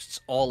Drake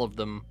boosts all of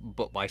them,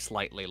 but by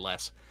slightly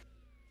less.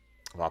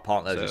 Well,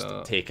 apparently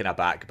just taken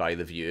aback by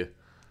the view.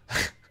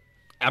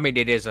 I mean,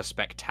 it is a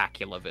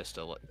spectacular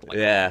vista.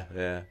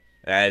 Yeah.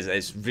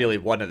 It's really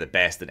one of the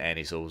best in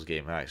any Souls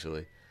game,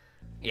 actually.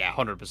 Yeah,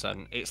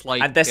 100%. It's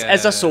like... And this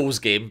is a Souls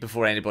game,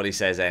 before anybody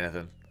says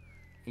anything.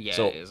 Yeah,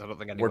 so it is. I don't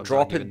think anyone's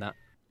arguing that.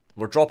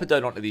 We're dropping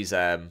down onto these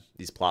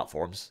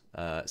platforms.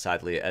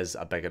 Sadly, it is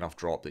a big enough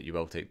drop that you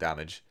will take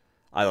damage.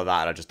 Either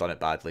that or I've just done it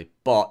badly.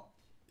 But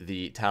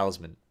the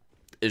talisman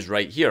is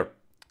right here.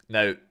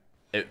 Now,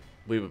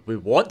 we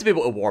want to be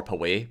able to warp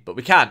away, but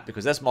we can't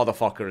because this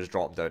motherfucker is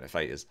dropping down to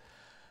fight us.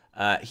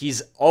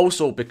 He's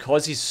also,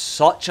 because he's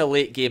such a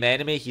late game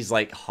enemy, he's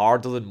like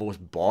harder than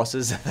most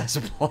bosses at this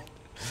point.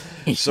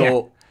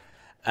 So,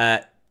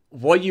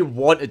 what you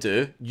want to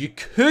do, you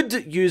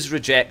could use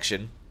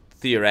rejection,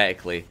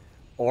 theoretically,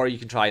 or you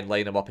can try and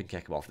line him up and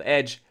kick him off the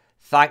edge.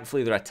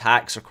 Thankfully, their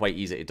attacks are quite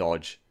easy to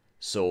dodge,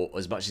 so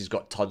as much as he's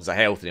got tons of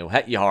health and he'll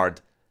hit you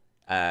hard,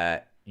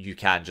 you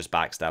can just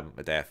backstab him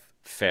to death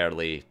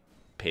fairly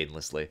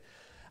painlessly.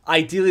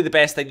 Ideally, the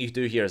best thing you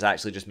do here is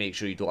actually just make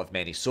sure you don't have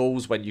many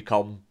souls when you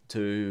come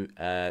to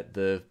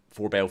the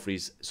 4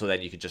 belfries, so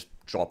then you can just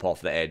drop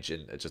off the edge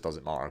and it just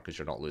doesn't matter because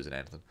you're not losing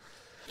anything.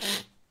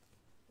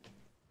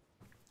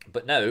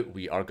 But now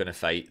we are going to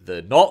fight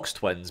the Nox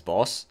Twins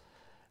boss,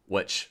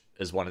 which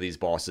is one of these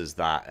bosses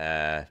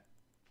that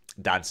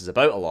dances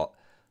about a lot.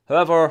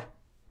 However,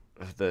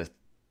 the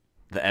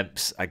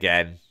imps,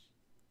 again,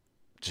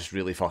 just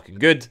really fucking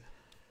good.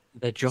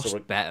 They're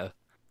just better.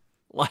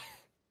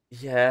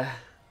 Yeah.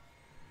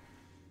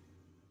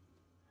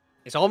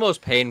 It's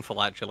almost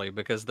painful, actually,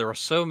 because there are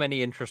so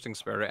many interesting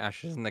spirit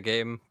ashes in the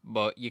game,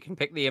 but you can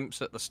pick the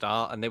imps at the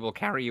start, and they will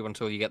carry you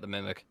until you get the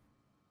Mimic.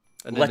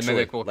 And then the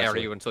Mimic will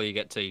carry you until you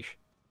get Tish.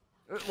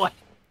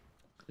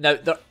 Now,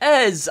 there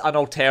is an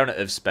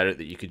alternative spirit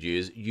that you could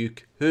use. You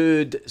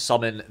could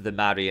summon the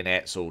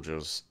Marionette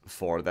Soldiers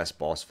for this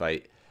boss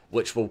fight,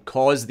 which will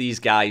cause these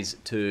guys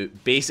to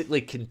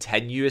basically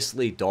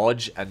continuously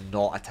dodge and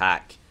not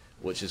attack,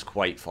 which is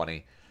quite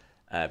funny.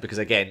 Because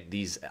again,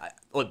 these...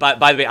 Look, by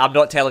the way, I'm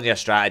not telling you a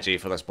strategy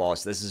for this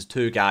boss. This is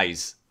 2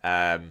 guys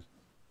Like,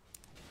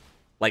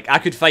 I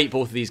could fight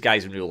both of these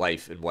guys in real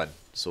life and win.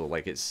 So,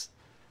 like, it's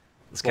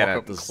kind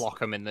of... Clock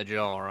them in the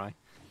jaw, right?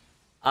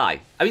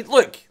 Aye. I mean,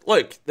 look.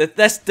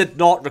 This did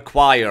not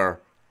require...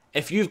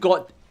 If you've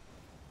got...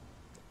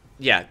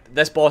 Yeah,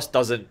 this boss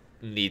doesn't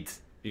need...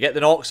 You get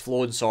the Nox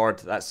Flowing Sword.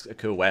 That's a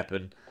cool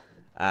weapon.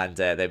 And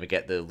then we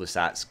get the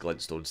Lusat's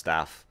Glintstone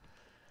Staff.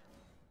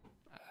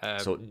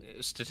 So,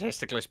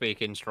 statistically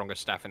speaking,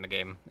 strongest staff in the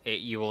game.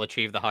 You will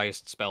achieve the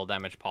highest spell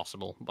damage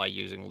possible by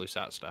using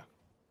Lusat staff.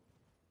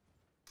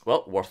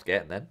 well, worth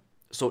getting then.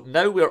 So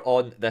now we're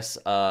on this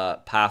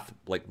path,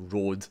 like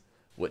road,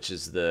 which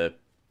is the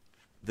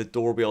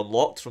door we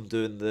unlocked from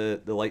doing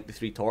the light the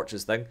three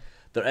torches thing.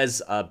 There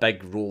is a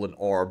big rolling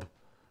orb.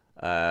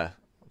 I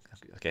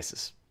guess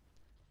it's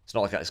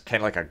not like it's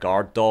kind of like a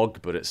guard dog,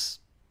 but it's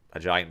a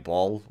giant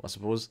ball, I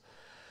suppose.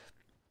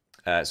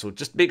 So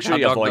just make sure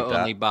you avoid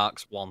that. Only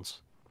barks once.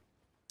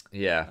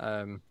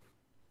 Yeah.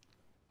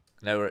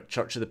 Now we're at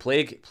Church of the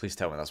Plague. Please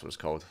tell me that's what it's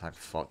called. Thank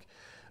fuck.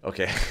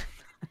 Okay.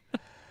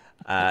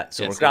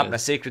 So we're grabbing a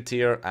sacred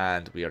tier,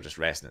 and we are just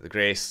resting at the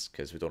Grace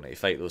because we don't need to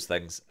fight those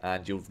things.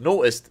 And you've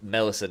noticed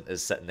Millicent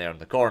is sitting there in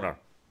the corner.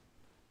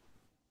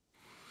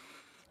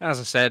 As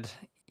I said,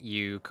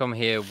 you come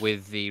here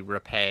with the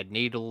repaired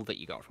needle that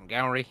you got from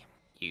Gowry.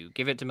 You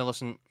give it to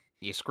Millicent.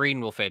 Your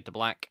screen will fade to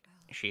black.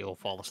 She'll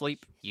fall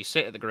asleep. You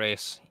sit at the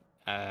Grace,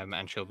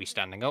 and she'll be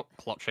standing up,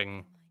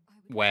 clutching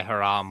where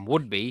her arm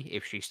would be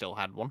if she still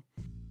had one.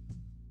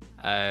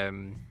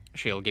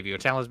 She'll give you a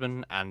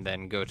talisman and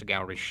then go to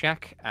Gowry's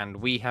shack. And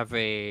we have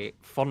a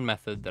fun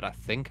method that I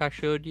think I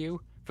showed you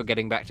for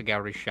getting back to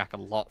Gowry's shack a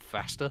lot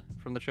faster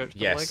from the Church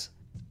of the Plague.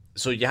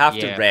 So you have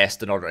to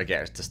rest in order to get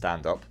her to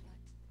stand up.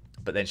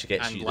 But then she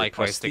gets you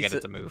likewise to get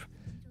it to move.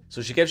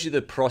 So she gives you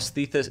the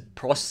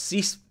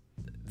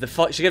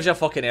she gives you a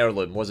fucking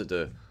heirloom. What does it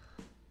do?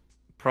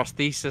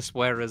 Prosthesis,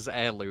 whereas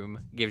heirloom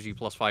gives you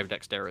 +5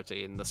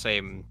 dexterity in the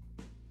same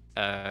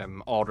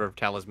order of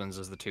talismans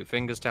as the Two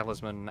Fingers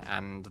talisman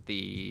and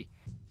the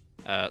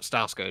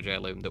Star Scourge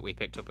heirloom that we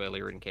picked up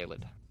earlier in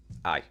Caelid.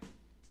 Aye.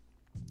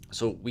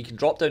 So we can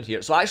drop down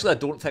here. So actually I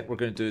don't think we're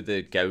going to do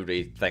the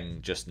Gowry thing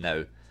just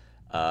now.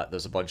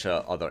 There's a bunch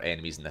of other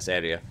enemies in this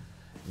area.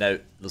 Now,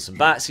 there's some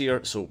bats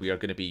here, so we are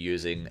going to be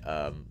using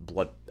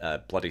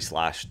Bloody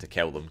Slash to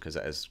kill them, because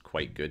it is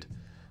quite good.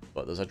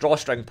 But there's a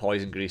drawstring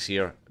poison grease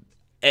here.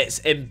 It's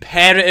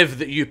imperative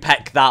that you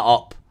pick that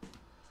up.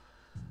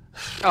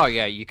 Oh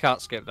yeah, you can't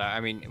skip that.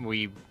 I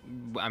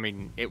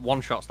mean, it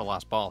one-shots the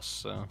last boss,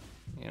 so,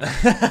 you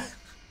know.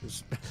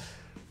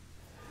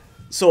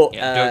 So,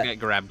 don't get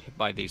grabbed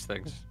by these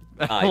things.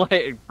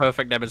 Like,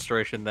 perfect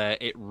demonstration there.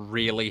 It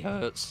really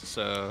hurts.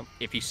 So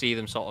if you see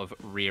them sort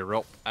of rear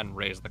up and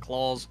raise the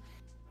claws,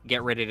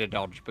 get ready to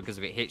dodge, because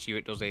if it hits you,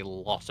 it does a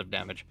lot of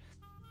damage.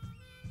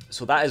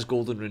 So that is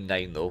Golden Rune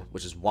 9 though,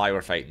 which is why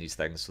we're fighting these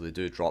things. So they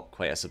do drop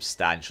quite a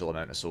substantial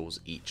amount of souls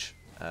each,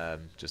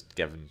 just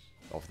given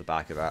off the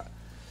back of that.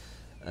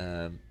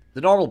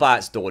 The normal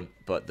bats don't,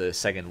 but the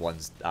singing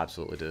ones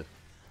absolutely do.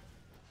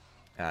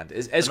 And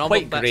it's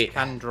quite great.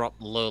 Can drop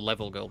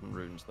low-level Golden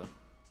Runes though.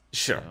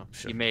 Sure, so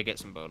sure. You may get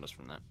some bonus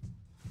from that.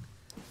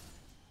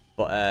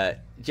 But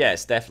yeah,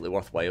 it's definitely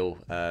worthwhile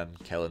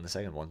killing the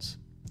singing ones.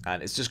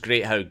 And it's just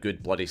great how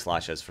good Bloody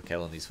Slash is for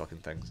killing these fucking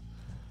things.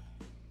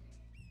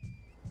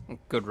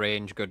 Good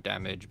range, good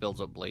damage, builds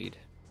up bleed.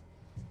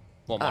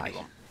 What more do you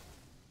want?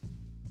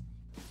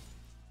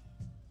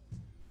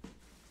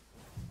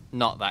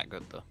 Not that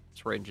good though.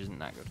 Its range isn't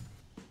that good.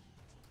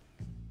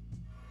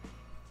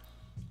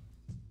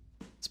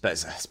 It's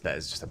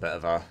just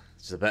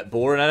a bit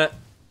boring in it.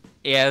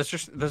 Yeah,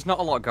 there's not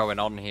a lot going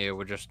on here.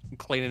 We're just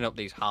cleaning up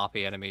these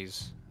harpy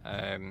enemies.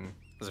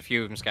 There's a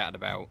few of them scattered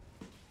about.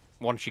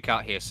 Once you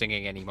can't hear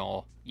singing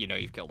anymore, you know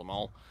you've killed them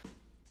all.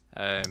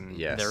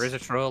 Yes. There is a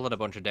troll and a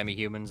bunch of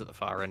demi-humans at the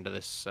far end of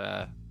this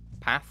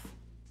path.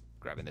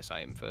 Grabbing this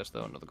item first,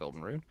 though, another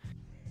golden rune.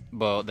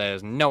 But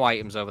there's no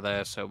items over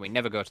there, so we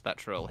never go to that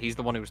troll. He's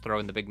the one who was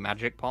throwing the big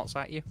magic pots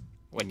at you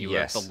when you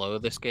were below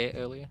this gate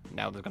earlier.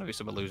 Now there's going to be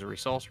some illusory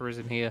sorcerers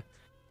in here.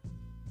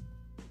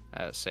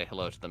 Say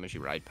hello to them as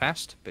you ride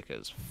past,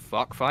 because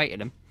fuck fighting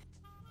them.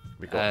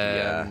 We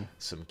got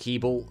some key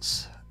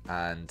bolts,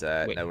 and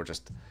now we're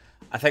just...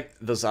 I think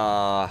there's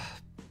a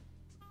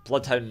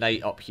Bloodhound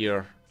Knight up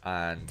here,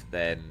 and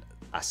then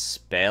a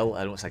spell. I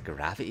don't know, it's a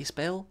gravity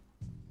spell?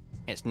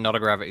 It's not a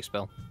gravity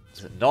spell.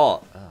 Is it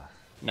not? Oh.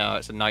 No,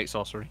 it's a night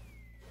sorcery.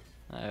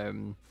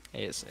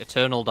 It's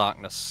Eternal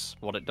Darkness.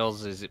 What it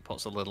does is it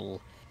puts a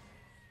little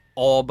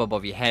orb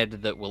above your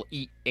head that will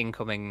eat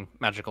incoming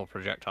magical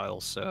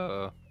projectiles,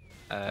 so...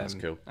 That's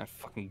cool. A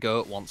fucking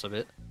goat wants a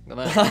bit. Look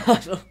at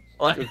that.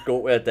 Like a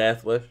goat with a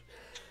death wish.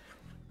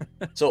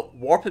 So,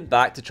 warping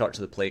back to Church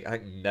of the Plague, I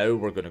think now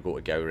we're going to go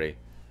to Gowry.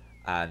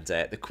 And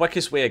the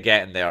quickest way of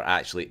getting there,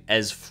 actually,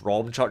 is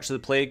from Church of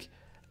the Plague.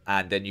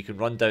 And then you can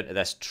run down to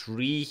this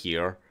tree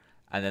here.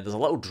 And then there's a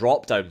little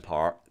drop-down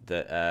part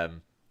that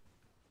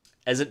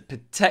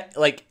isn't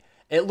like,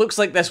 it looks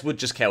like this would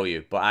just kill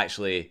you, but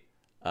actually,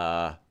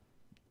 it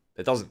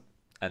doesn't.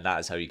 And that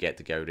is how you get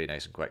to Gowry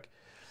nice and quick.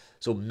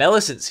 So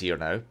Millicent's here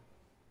now.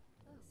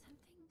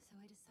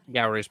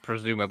 Gary's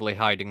presumably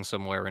hiding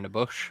somewhere in a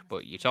bush,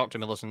 but you talk to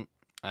Millicent,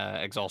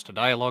 exhaust a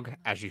dialogue,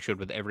 as you should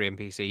with every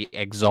NPC.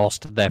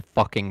 Exhaust their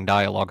fucking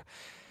dialogue.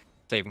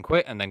 Save and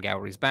quit, and then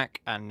Gowry's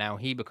back, and now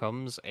he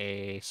becomes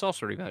a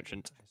sorcery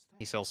merchant.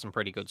 He sells some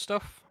pretty good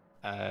stuff.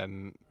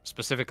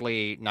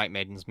 Specifically, Night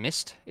Maiden's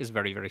Mist is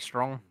very, very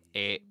strong.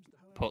 It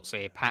puts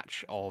a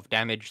patch of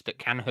damage that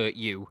can hurt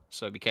you,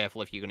 so be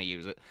careful if you're going to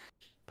use it.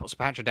 Puts a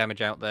patch of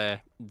damage out there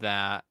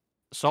that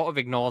sort of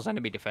ignores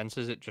enemy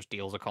defenses. It just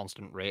deals a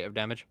constant rate of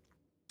damage.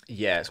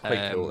 Yeah, it's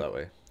quite cool that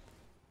way.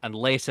 And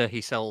later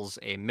he sells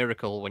a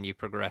miracle when you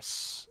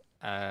progress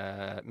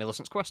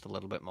Millicent's quest a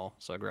little bit more.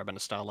 So grabbing a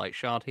Starlight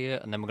Shard here,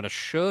 and then we're going to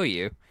show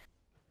you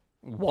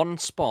one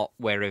spot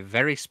where a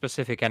very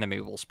specific enemy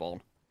will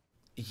spawn.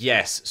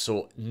 Yes,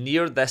 so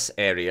near this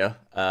area,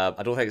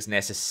 I don't think it's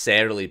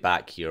necessarily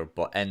back here,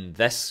 but in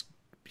this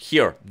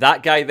here,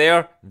 that guy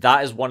there,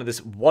 that is one of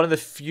the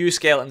few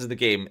skeletons in the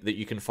game that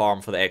you can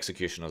farm for the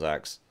Executioner's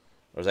Axe.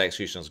 Or the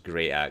Executioner's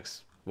Great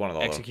Axe. One of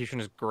the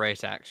Executioner's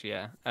Great Axe,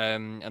 yeah.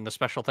 And the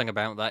special thing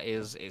about that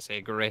is it's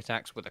a Great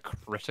Axe with a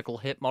critical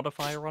hit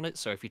modifier on it,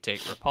 so if you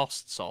take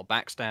Riposte or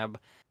Backstab,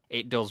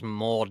 it does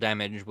more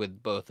damage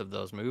with both of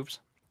those moves.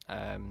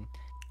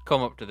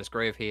 Come up to this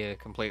grave here,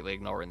 completely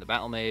ignoring the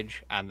Battle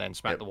Mage, and then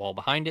smack the wall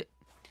behind it.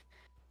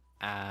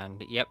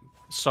 And, yep,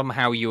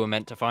 somehow you were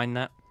meant to find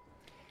that.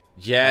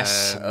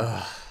 Yes.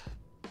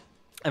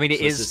 I mean,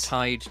 it is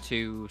tied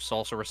to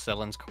Sorceress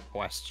Sellen's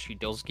quest. She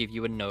does give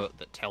you a note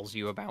that tells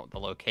you about the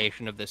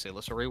location of this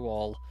illusory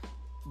wall.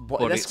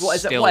 What is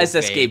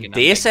this game?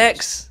 Deus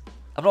Ex?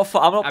 I'm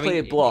not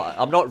playing Blood.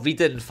 I'm not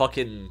reading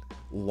fucking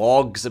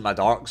logs in my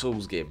Dark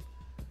Souls game.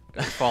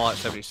 Fallout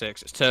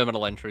 76. It's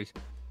terminal entries.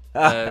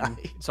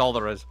 It's all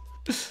there is.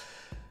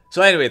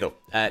 So anyway, though,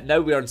 now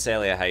we're in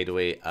Celia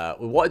Hideaway.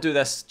 We want to do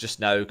this just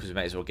now because we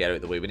might as well get out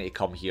of the way. We need to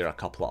come here a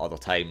couple of other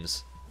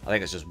times. I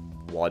think it's just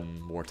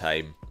one more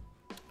time.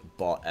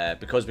 But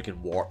because we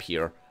can warp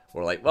here,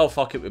 we're like, well,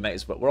 fuck it.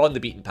 We're on the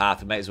beaten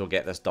path. We might as well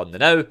get this done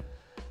now.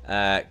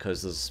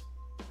 Because there's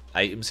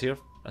items here,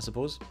 I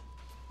suppose.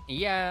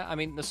 Yeah, I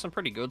mean, there's some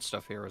pretty good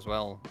stuff here as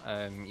well.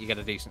 You get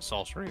a decent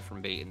sorcery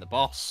from beating the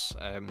boss.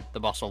 The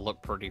boss will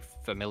look pretty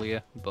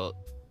familiar, but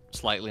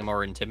slightly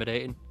more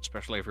intimidating,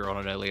 especially if you're on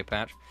an earlier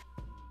patch.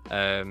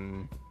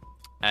 And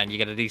you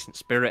get a decent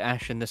Spirit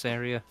Ash in this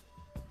area.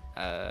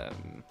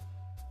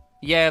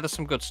 Yeah, there's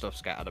some good stuff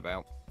scattered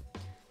about.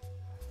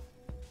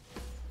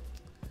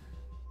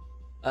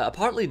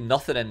 Apparently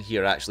nothing in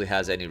here actually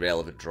has any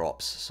relevant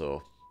drops,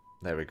 so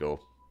there we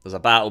go. There's a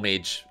Battle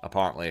Mage,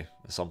 apparently,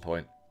 at some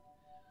point.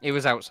 He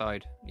was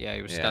outside. Yeah,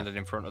 he was standing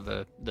in front of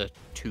the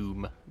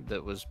tomb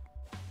that was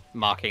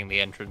marking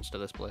the entrance to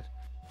this place.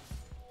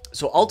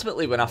 So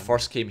ultimately, when I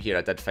first came here,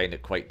 I did find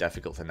it quite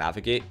difficult to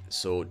navigate.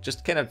 So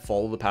just kind of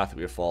follow the path that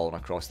we were following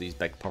across these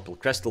big purple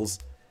crystals.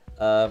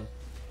 And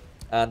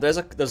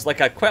there's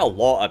like quite a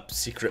lot of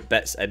secret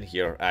bits in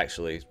here,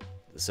 actually,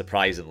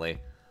 surprisingly.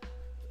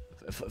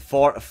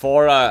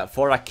 For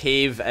a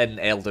cave in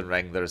Elden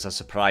Ring, there's a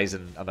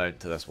surprising amount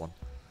to this one.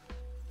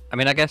 I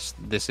mean, I guess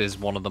this is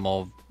one of the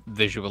more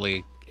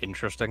visually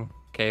interesting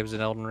caves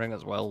in Elden Ring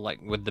as well,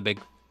 like with the big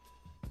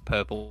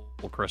purple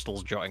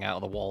crystals jutting out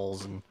of the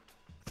walls and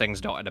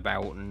things dotted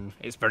about, and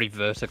it's very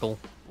vertical,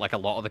 like a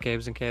lot of the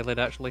caves in Caelid.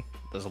 Actually,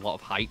 there's a lot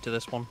of height to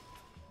this one.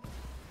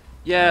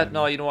 Yeah,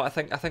 no, you know what? I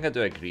think I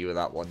do agree with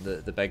that one.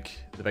 The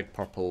big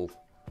purple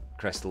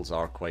crystals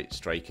are quite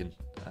striking.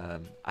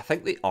 I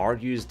think they are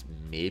used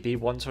maybe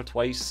once or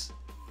twice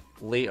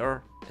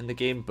later in the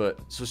game, but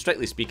so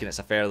strictly speaking, it's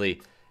a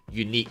fairly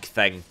unique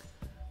thing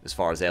as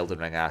far as Elden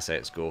Ring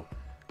assets go,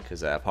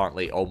 because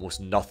apparently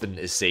almost nothing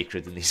is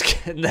sacred in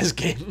this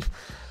game.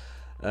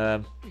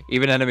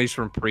 Even enemies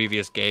from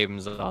previous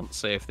games aren't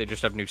safe; they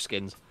just have new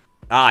skins.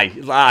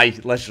 Aye,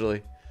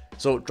 literally.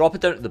 So drop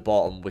it down to the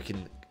bottom. We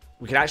can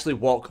actually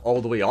walk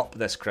all the way up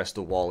this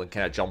crystal wall and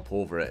kind of jump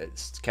over it.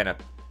 It's kind of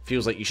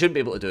feels like you shouldn't be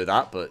able to do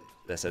that, but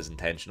this is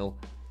intentional.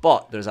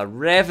 But there's a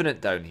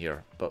Revenant down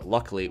here, but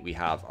luckily we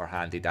have our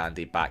handy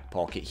dandy back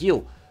pocket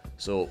heal,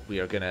 so we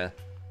are gonna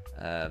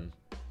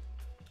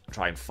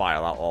try and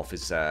fire that off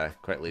as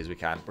quickly as we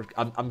can.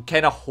 I'm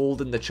kind of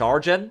holding the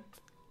charge in,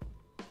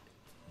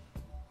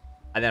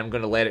 and then I'm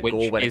going to let it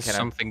go when it is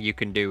something you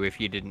can do if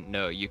you didn't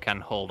know. You can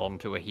hold on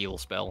to a heal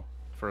spell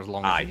for as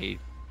long as you need.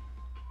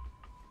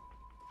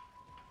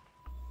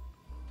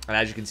 And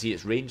as you can see,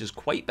 its range is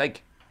quite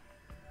big.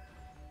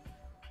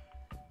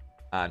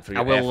 And for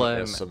your effort,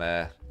 there's some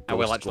I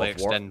will actually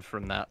extend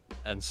from that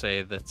and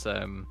say that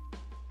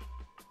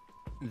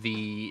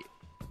the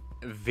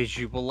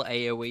visual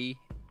AoE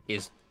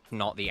is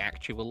not the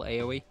actual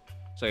AoE.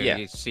 So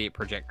you see it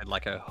projected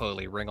like a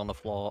holy ring on the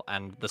floor,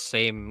 and the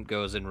same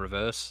goes in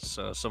reverse.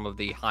 So some of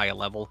the higher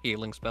level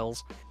healing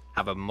spells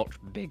have a much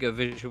bigger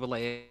visual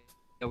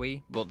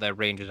AoE, but their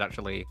range is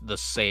actually the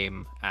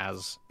same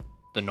as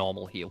the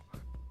normal heal.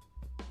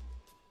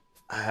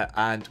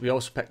 And we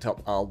also picked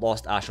up a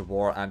Lost Ash of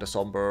War and a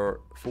Somber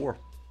 4.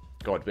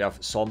 God, we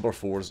have Somber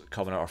 4s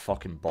coming out our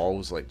fucking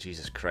balls, like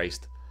Jesus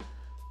Christ.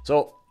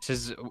 So This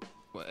is,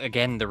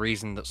 again, the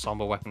reason that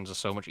somber weapons are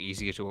so much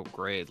easier to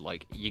upgrade.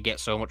 Like, you get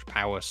so much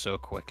power so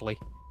quickly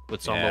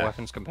with somber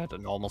weapons compared to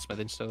normal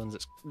smithing stones.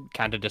 It's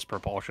kind of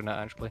disproportionate,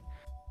 actually.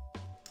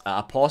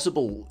 a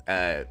possible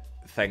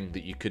thing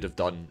that you could have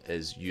done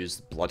is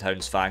use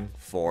Bloodhound's Fang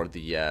for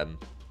the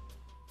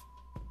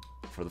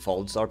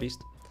Fallen Star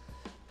Beast.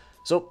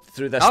 So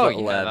through this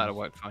little, yeah, that'll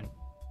work fine.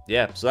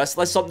 Yeah, so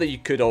that's something you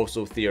could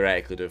also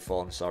theoretically do with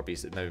Fallen Star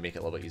Beast that maybe make it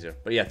a little bit easier.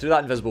 But yeah, through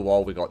that invisible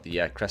wall, we got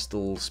the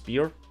Crystal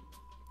Spear.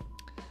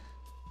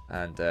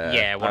 And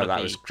yeah,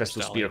 that was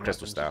Crystal Spear,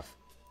 Crystal Staff.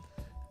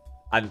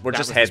 And we're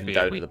just heading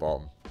down to the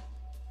bottom.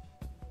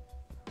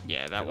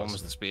 Yeah, that one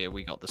was the spear.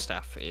 We got the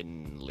staff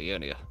in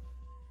Leonia.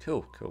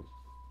 Cool.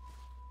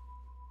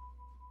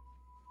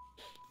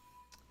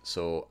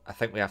 So I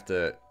think we have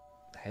to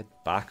head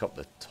back up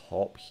the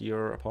top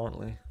here,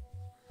 apparently.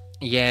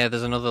 Yeah,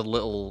 there's another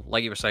little,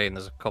 like you were saying,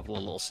 there's a couple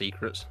of little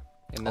secrets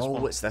in this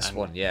one. Oh, it's this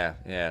one, yeah.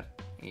 Yeah.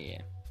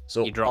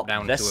 So you drop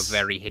down to a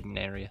very hidden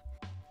area.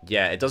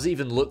 Yeah, it doesn't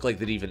even look like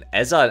there even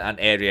is an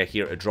area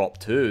here to drop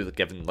to,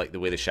 given like the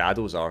way the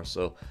shadows are.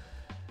 So,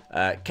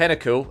 kind of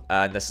cool.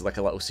 And this is like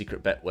a little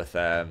secret bit with.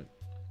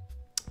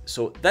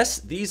 So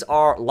these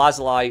are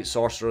Lazuli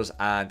sorcerers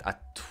and a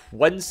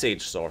Twin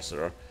Sage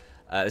sorcerer.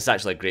 This is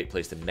actually a great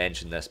place to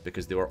mention this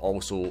because they were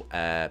also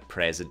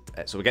present.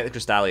 So we get the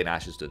Crystallian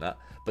Ashes doing that,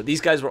 but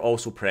these guys were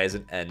also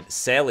present in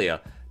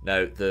Celia.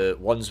 Now the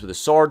ones with the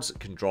swords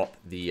can drop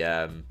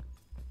the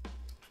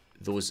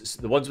the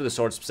ones with the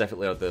swords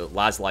specifically are the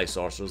Lazuli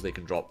sorcerers. They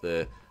can drop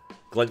the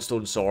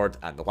Glintstone sword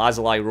and the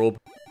Lazuli robe.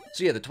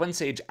 So yeah, the Twin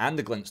Sage and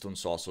the Glintstone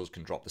sorcerers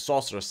can drop the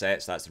sorcerer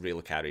sets. So that's the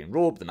Real Icarian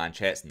robe, the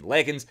manchettes, and the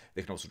leggings.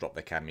 They can also drop the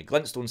Academy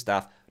Glintstone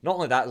staff. Not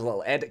only that, there's a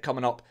little edit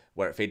coming up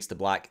where it fades to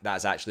black. That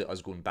is actually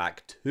us going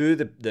back to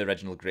the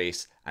original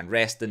Grace and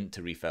resting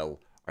to refill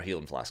our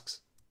healing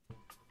flasks.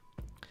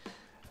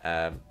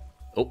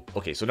 Oh,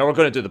 okay, so now we're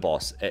going to do the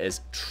boss. It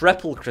is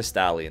triple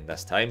Crystallian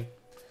this time.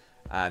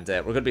 And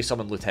we're going to be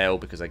summoning Lutel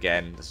because,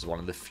 again, this is one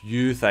of the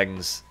few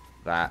things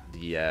that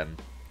the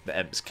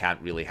imps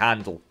can't really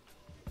handle.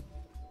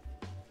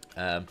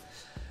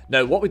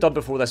 Now, what we've done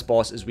before this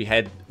boss is we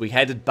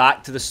headed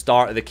back to the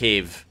start of the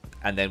cave,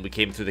 and then we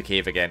came through the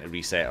cave again to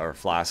reset our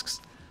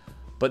flasks.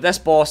 But this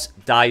boss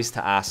dies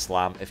to Ass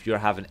Slam. If you're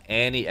having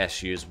any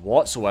issues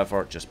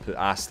whatsoever, just put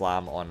Ass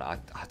Slam on, I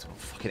don't know,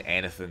 fucking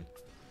anything.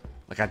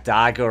 Like a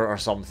dagger or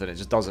something, it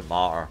just doesn't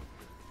matter.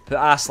 Put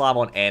Ass Slam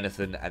on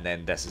anything, and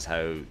then this is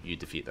how you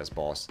defeat this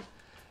boss.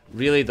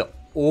 Really, the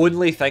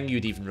only thing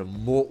you'd even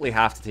remotely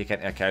have to take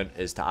into account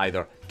is to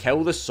either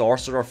kill the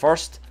sorcerer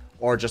first,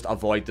 or just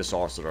avoid the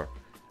sorcerer.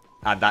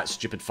 And that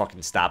stupid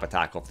fucking stab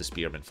attack off the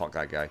spearman. Fuck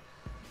that guy.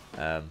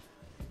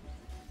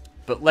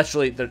 But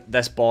literally,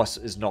 this boss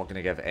is not going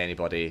to give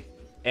anybody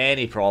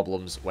any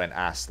problems when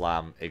Ass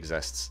Slam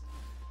exists.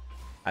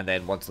 And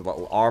then once the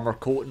little armor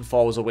coating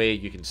falls away,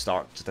 you can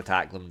start to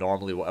attack them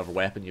normally, whatever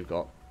weapon you've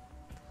got.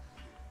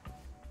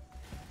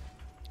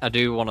 I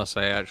do want to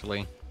say,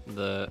 actually,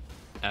 that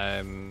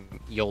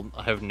you'll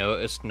have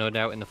noticed, no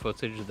doubt, in the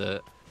footage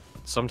that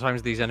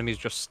sometimes these enemies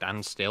just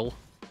stand still.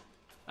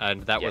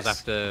 And that was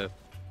after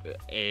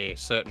a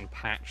certain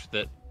patch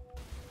that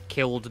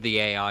killed the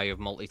AI of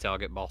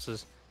multi-target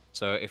bosses.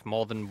 So if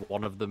more than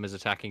one of them is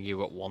attacking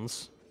you at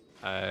once,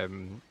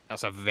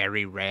 that's a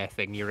very rare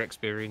thing you're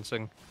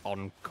experiencing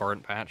on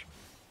current patch.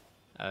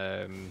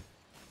 Yeah,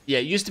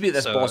 it used to be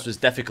this boss was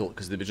difficult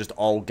because they would just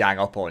all gang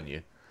up on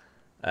you.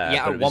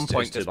 Yeah, at one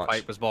point this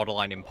fight was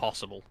borderline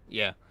impossible.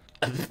 Yeah.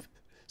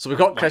 So we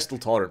got Crystal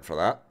Torrent for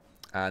that,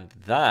 and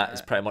that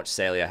is pretty much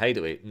Celia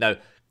Hideaway. Now,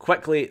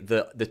 quickly,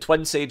 the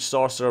Twin Sage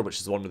Sorcerer, which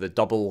is the one with the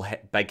double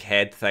big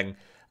head thing,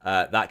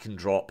 that can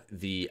drop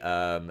the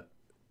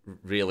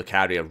Real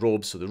Icarian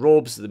robes. So the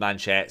robes, the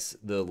manchettes,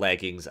 the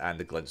leggings, and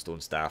the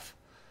Glintstone staff.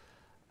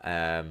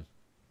 Yeah,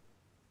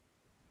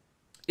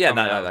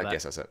 I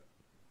guess that's it.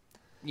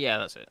 Yeah,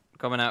 that's it.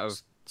 Coming out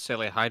of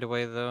Celia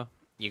Hideaway, though,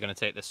 you're going to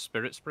take this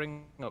Spirit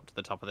Spring up to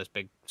the top of this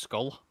big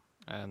skull.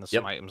 And there's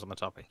some items on the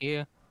top of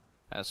here.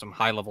 Some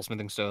high-level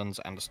smithing stones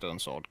and a stone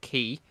sword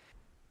key.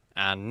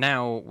 And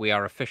now we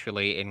are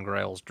officially in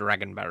Grail's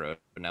Dragonbarrow.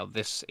 Now,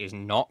 this is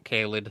not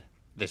Caelid.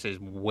 This is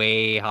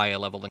way higher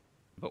level than...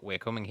 But we're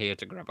coming here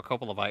to grab a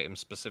couple of items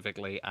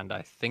specifically, and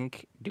I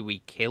think... Do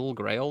we kill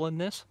Grail in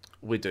this?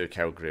 We do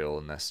kill Grail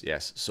in this,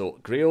 yes. So,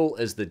 Grail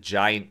is the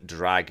giant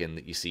dragon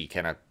that you see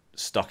kind of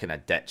stuck in a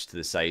ditch to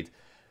the side.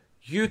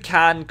 You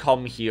can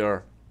come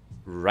here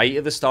right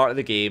at the start of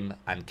the game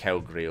and kill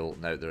Grail.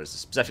 Now, there is a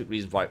specific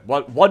reason why.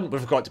 One, we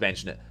forgot to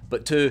mention it.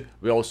 But two,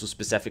 we also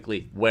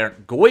specifically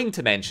weren't going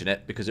to mention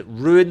it because it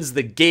ruins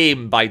the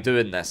game by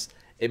doing this.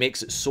 It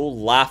makes it so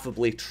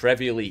laughably,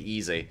 trivially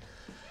easy.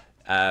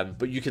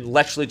 But you can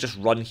literally just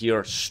run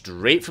here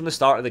straight from the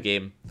start of the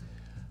game.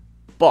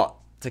 But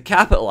to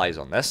capitalize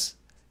on this,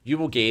 you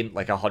will gain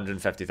like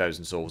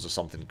 150,000 souls or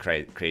something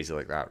crazy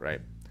like that,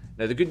 right?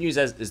 Now, the good news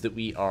is that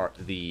we are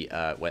the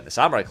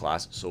Samurai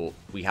class, so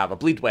we have a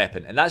bleed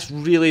weapon, and that's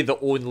really the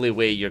only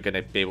way you're going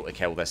to be able to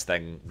kill this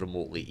thing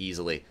remotely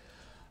easily.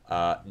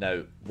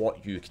 Now,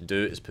 what you can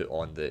do is put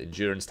on the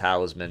Endurance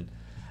Talisman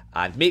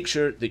and make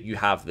sure that you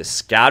have the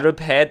Scarab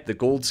Head, the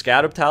Gold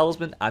Scarab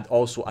Talisman, and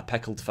also a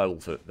Pickled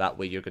Foulfoot. That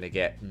way you're going to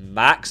get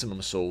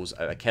maximum souls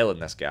out of killing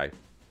this guy.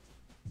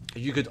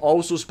 You could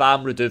also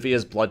spam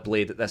Reduvia's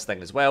Bloodblade at this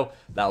thing as well.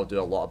 That'll do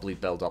a lot of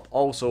bleed build-up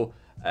also.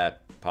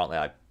 Apparently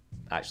I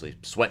actually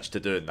switched to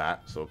doing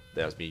that, so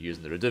there's me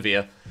using the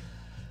Reduvia.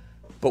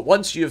 But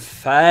once you've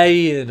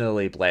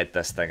finally bled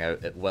this thing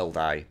out, it will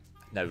die.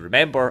 Now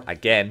remember,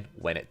 again,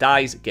 when it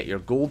dies, get your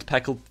gold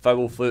pickled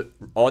foulfoot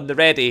on the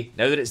ready.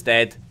 Now that it's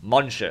dead,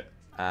 munch it.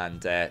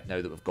 And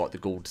now that we've got the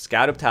gold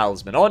scarab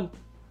talisman on,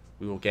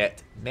 we will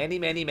get many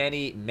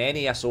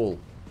a soul.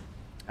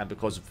 And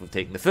because we've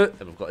taken the foot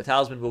and we've got the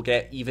talisman, we'll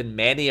get even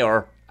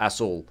many-er a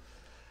soul.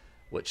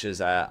 Which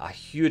is a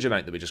huge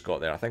amount that we just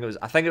got there. I think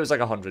it was like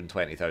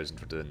 120,000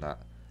 for doing that.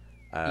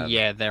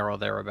 Yeah, there or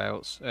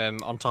thereabouts.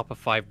 On top of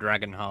 5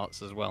 dragon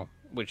hearts as well,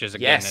 which is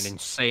again an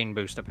insane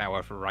boost of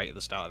power for right at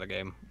the start of the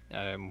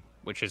game.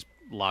 Which is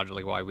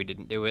largely why we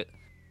didn't do it.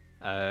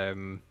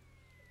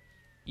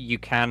 You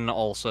can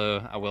also,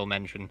 I will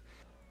mention,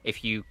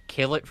 if you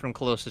kill it from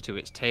closer to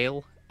its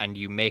tail and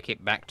you make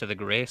it back to the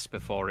grace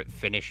before it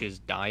finishes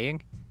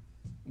dying,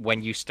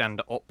 when you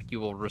stand up, you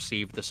will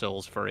receive the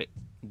souls for it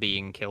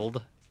being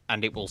killed,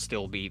 and it will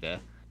still be there.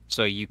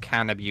 So you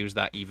can abuse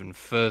that even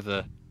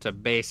further to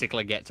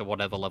basically get to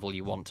whatever level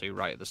you want to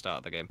right at the start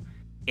of the game.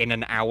 In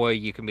an hour,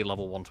 you can be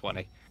level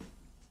 120.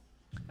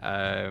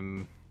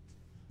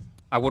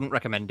 I wouldn't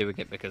recommend doing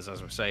it because,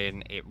 as we're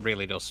saying, it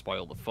really does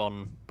spoil the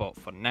fun. But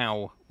for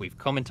now, we've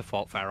come into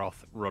Fort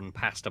Faroth, run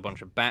past a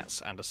bunch of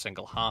bats and a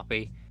single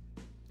harpy.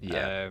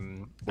 Yeah,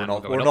 we're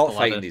not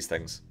fighting these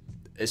things,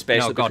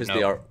 especially because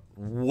they are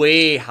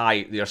way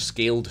high. They are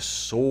scaled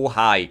so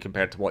high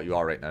compared to what you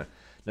are right now.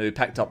 Now, we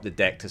picked up the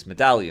Dectus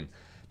Medallion.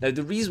 Now,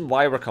 the reason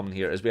why we're coming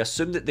here is we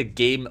assume that the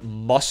game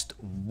must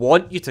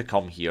want you to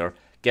come here,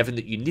 given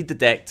that you need the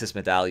Dectus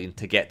Medallion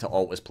to get to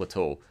Altus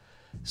Plateau.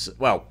 So,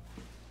 well,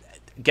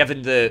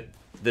 given the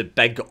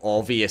big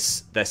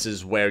obvious, this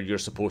is where you're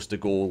supposed to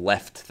go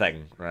lift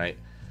thing, right?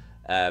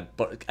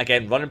 But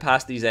again, running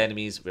past these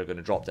enemies, we're going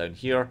to drop down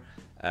here,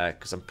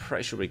 because I'm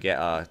pretty sure we get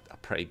a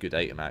pretty good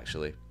item,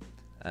 actually.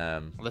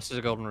 This is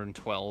a Golden Rune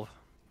 12.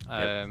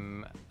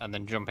 And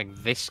then jumping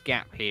this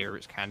gap here,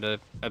 it's kind of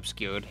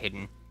obscured,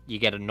 hidden. You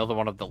get another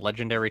one of the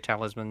legendary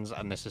talismans,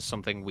 and this is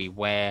something we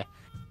wear,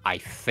 I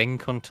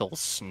think, until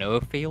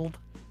Snowfield.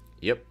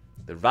 Yep,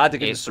 the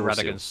Radagon's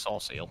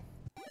Source Seal.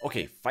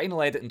 Okay,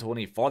 final editing,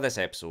 Tony, for this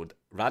episode.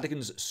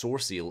 Radagon's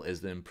Source Seal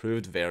is the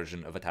improved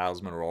version of a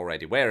talisman we're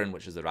already wearing,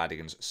 which is the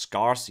Radagon's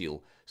Scar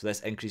Seal. So this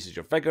increases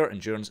your vigor,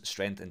 endurance,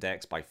 strength, and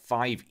dex by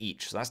 5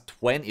 each. So that's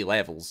 20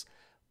 levels,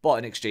 but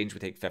in exchange we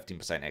take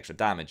 15% extra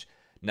damage.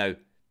 Now,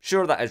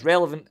 sure, that is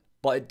relevant,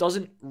 but it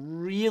doesn't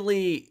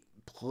really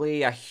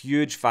play a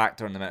huge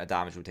factor in the amount of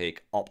damage we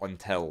take up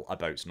until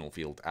about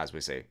Snowfield, as we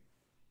say.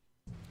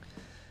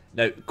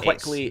 Now,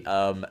 quickly,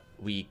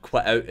 we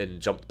quit out and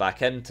jumped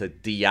back in to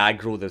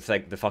de-aggro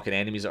the fucking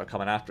enemies that are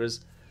coming after us.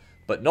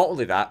 But not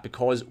only that,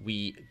 because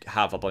we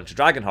have a bunch of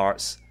Dragon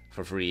Hearts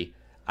for free,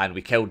 and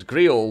we killed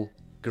Greol,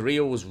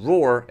 Greol's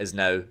Roar is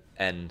now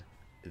in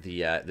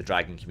the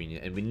Dragon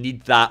Communion, and we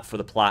need that for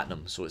the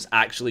Platinum. So it's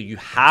actually, you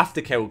have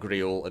to kill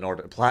Greol in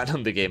order to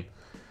Platinum the game.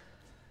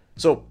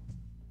 So,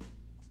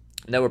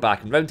 now we're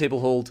back in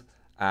Roundtable Hold,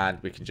 and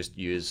we can just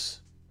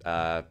use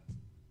all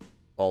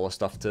the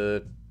stuff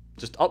to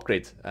just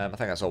upgrade. I think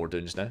that's all we're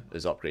doing just now,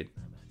 is upgrade.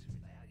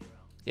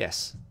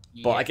 Yes.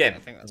 But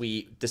again,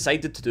 we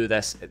decided to do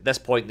this at this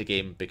point in the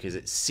game because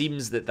it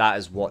seems that that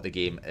is what the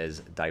game is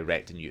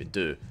directing you to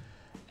do.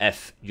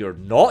 If you're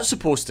not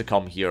supposed to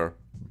come here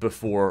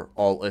before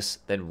Altus,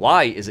 then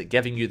why is it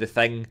giving you the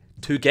thing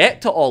to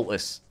get to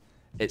Altus?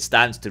 It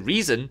stands to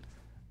reason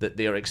that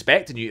they are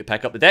expecting you to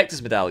pick up the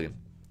Dectus Medallion.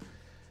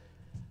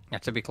 Now,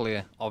 to be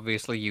clear,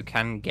 obviously you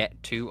can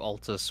get to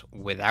Altus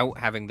without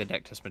having the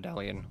Dectus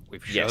Medallion.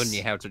 We've shown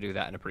you how to do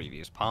that in a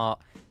previous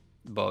part.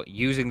 But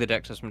using the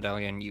Dectus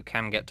Medallion, you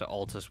can get to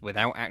Altus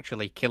without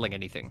actually killing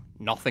anything.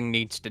 Nothing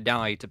needs to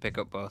die to pick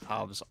up both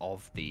halves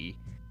of the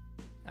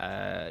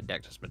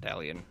Dectus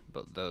Medallion.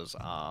 But those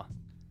are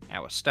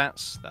our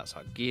stats, that's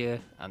our gear,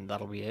 and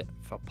that'll be it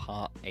for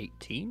part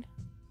 18.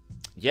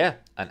 Yeah,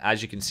 and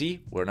as you can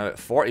see, we're now at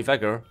 40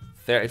 vigor,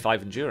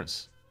 35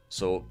 endurance.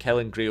 So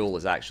killing Greol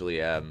is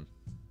actually, at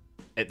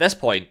this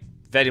point,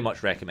 very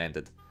much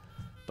recommended.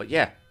 But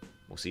yeah,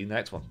 we'll see you in the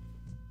next one.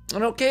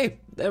 And okay,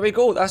 there we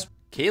go. That's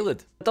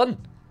Caelid done.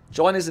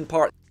 Join us in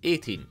part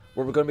 18,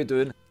 where we're going to be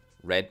doing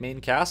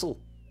Redmane Castle.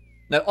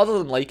 Now, other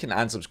than liking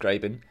and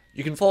subscribing,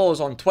 you can follow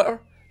us on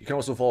Twitter. You can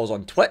also follow us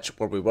on Twitch,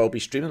 where we will be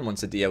streaming once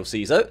the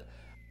DLC's out.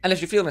 And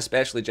if you're feeling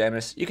especially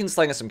generous, you can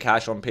sling us some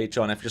cash on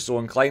Patreon if you're so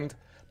inclined.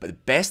 But the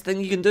best thing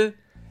you can do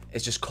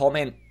is just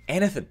comment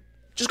anything.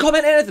 Just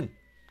comment anything.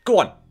 Go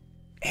on.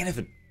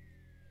 Anything.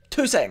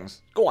 2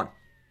 seconds. Go on.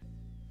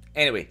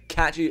 Anyway,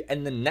 catch you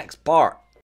in the next part.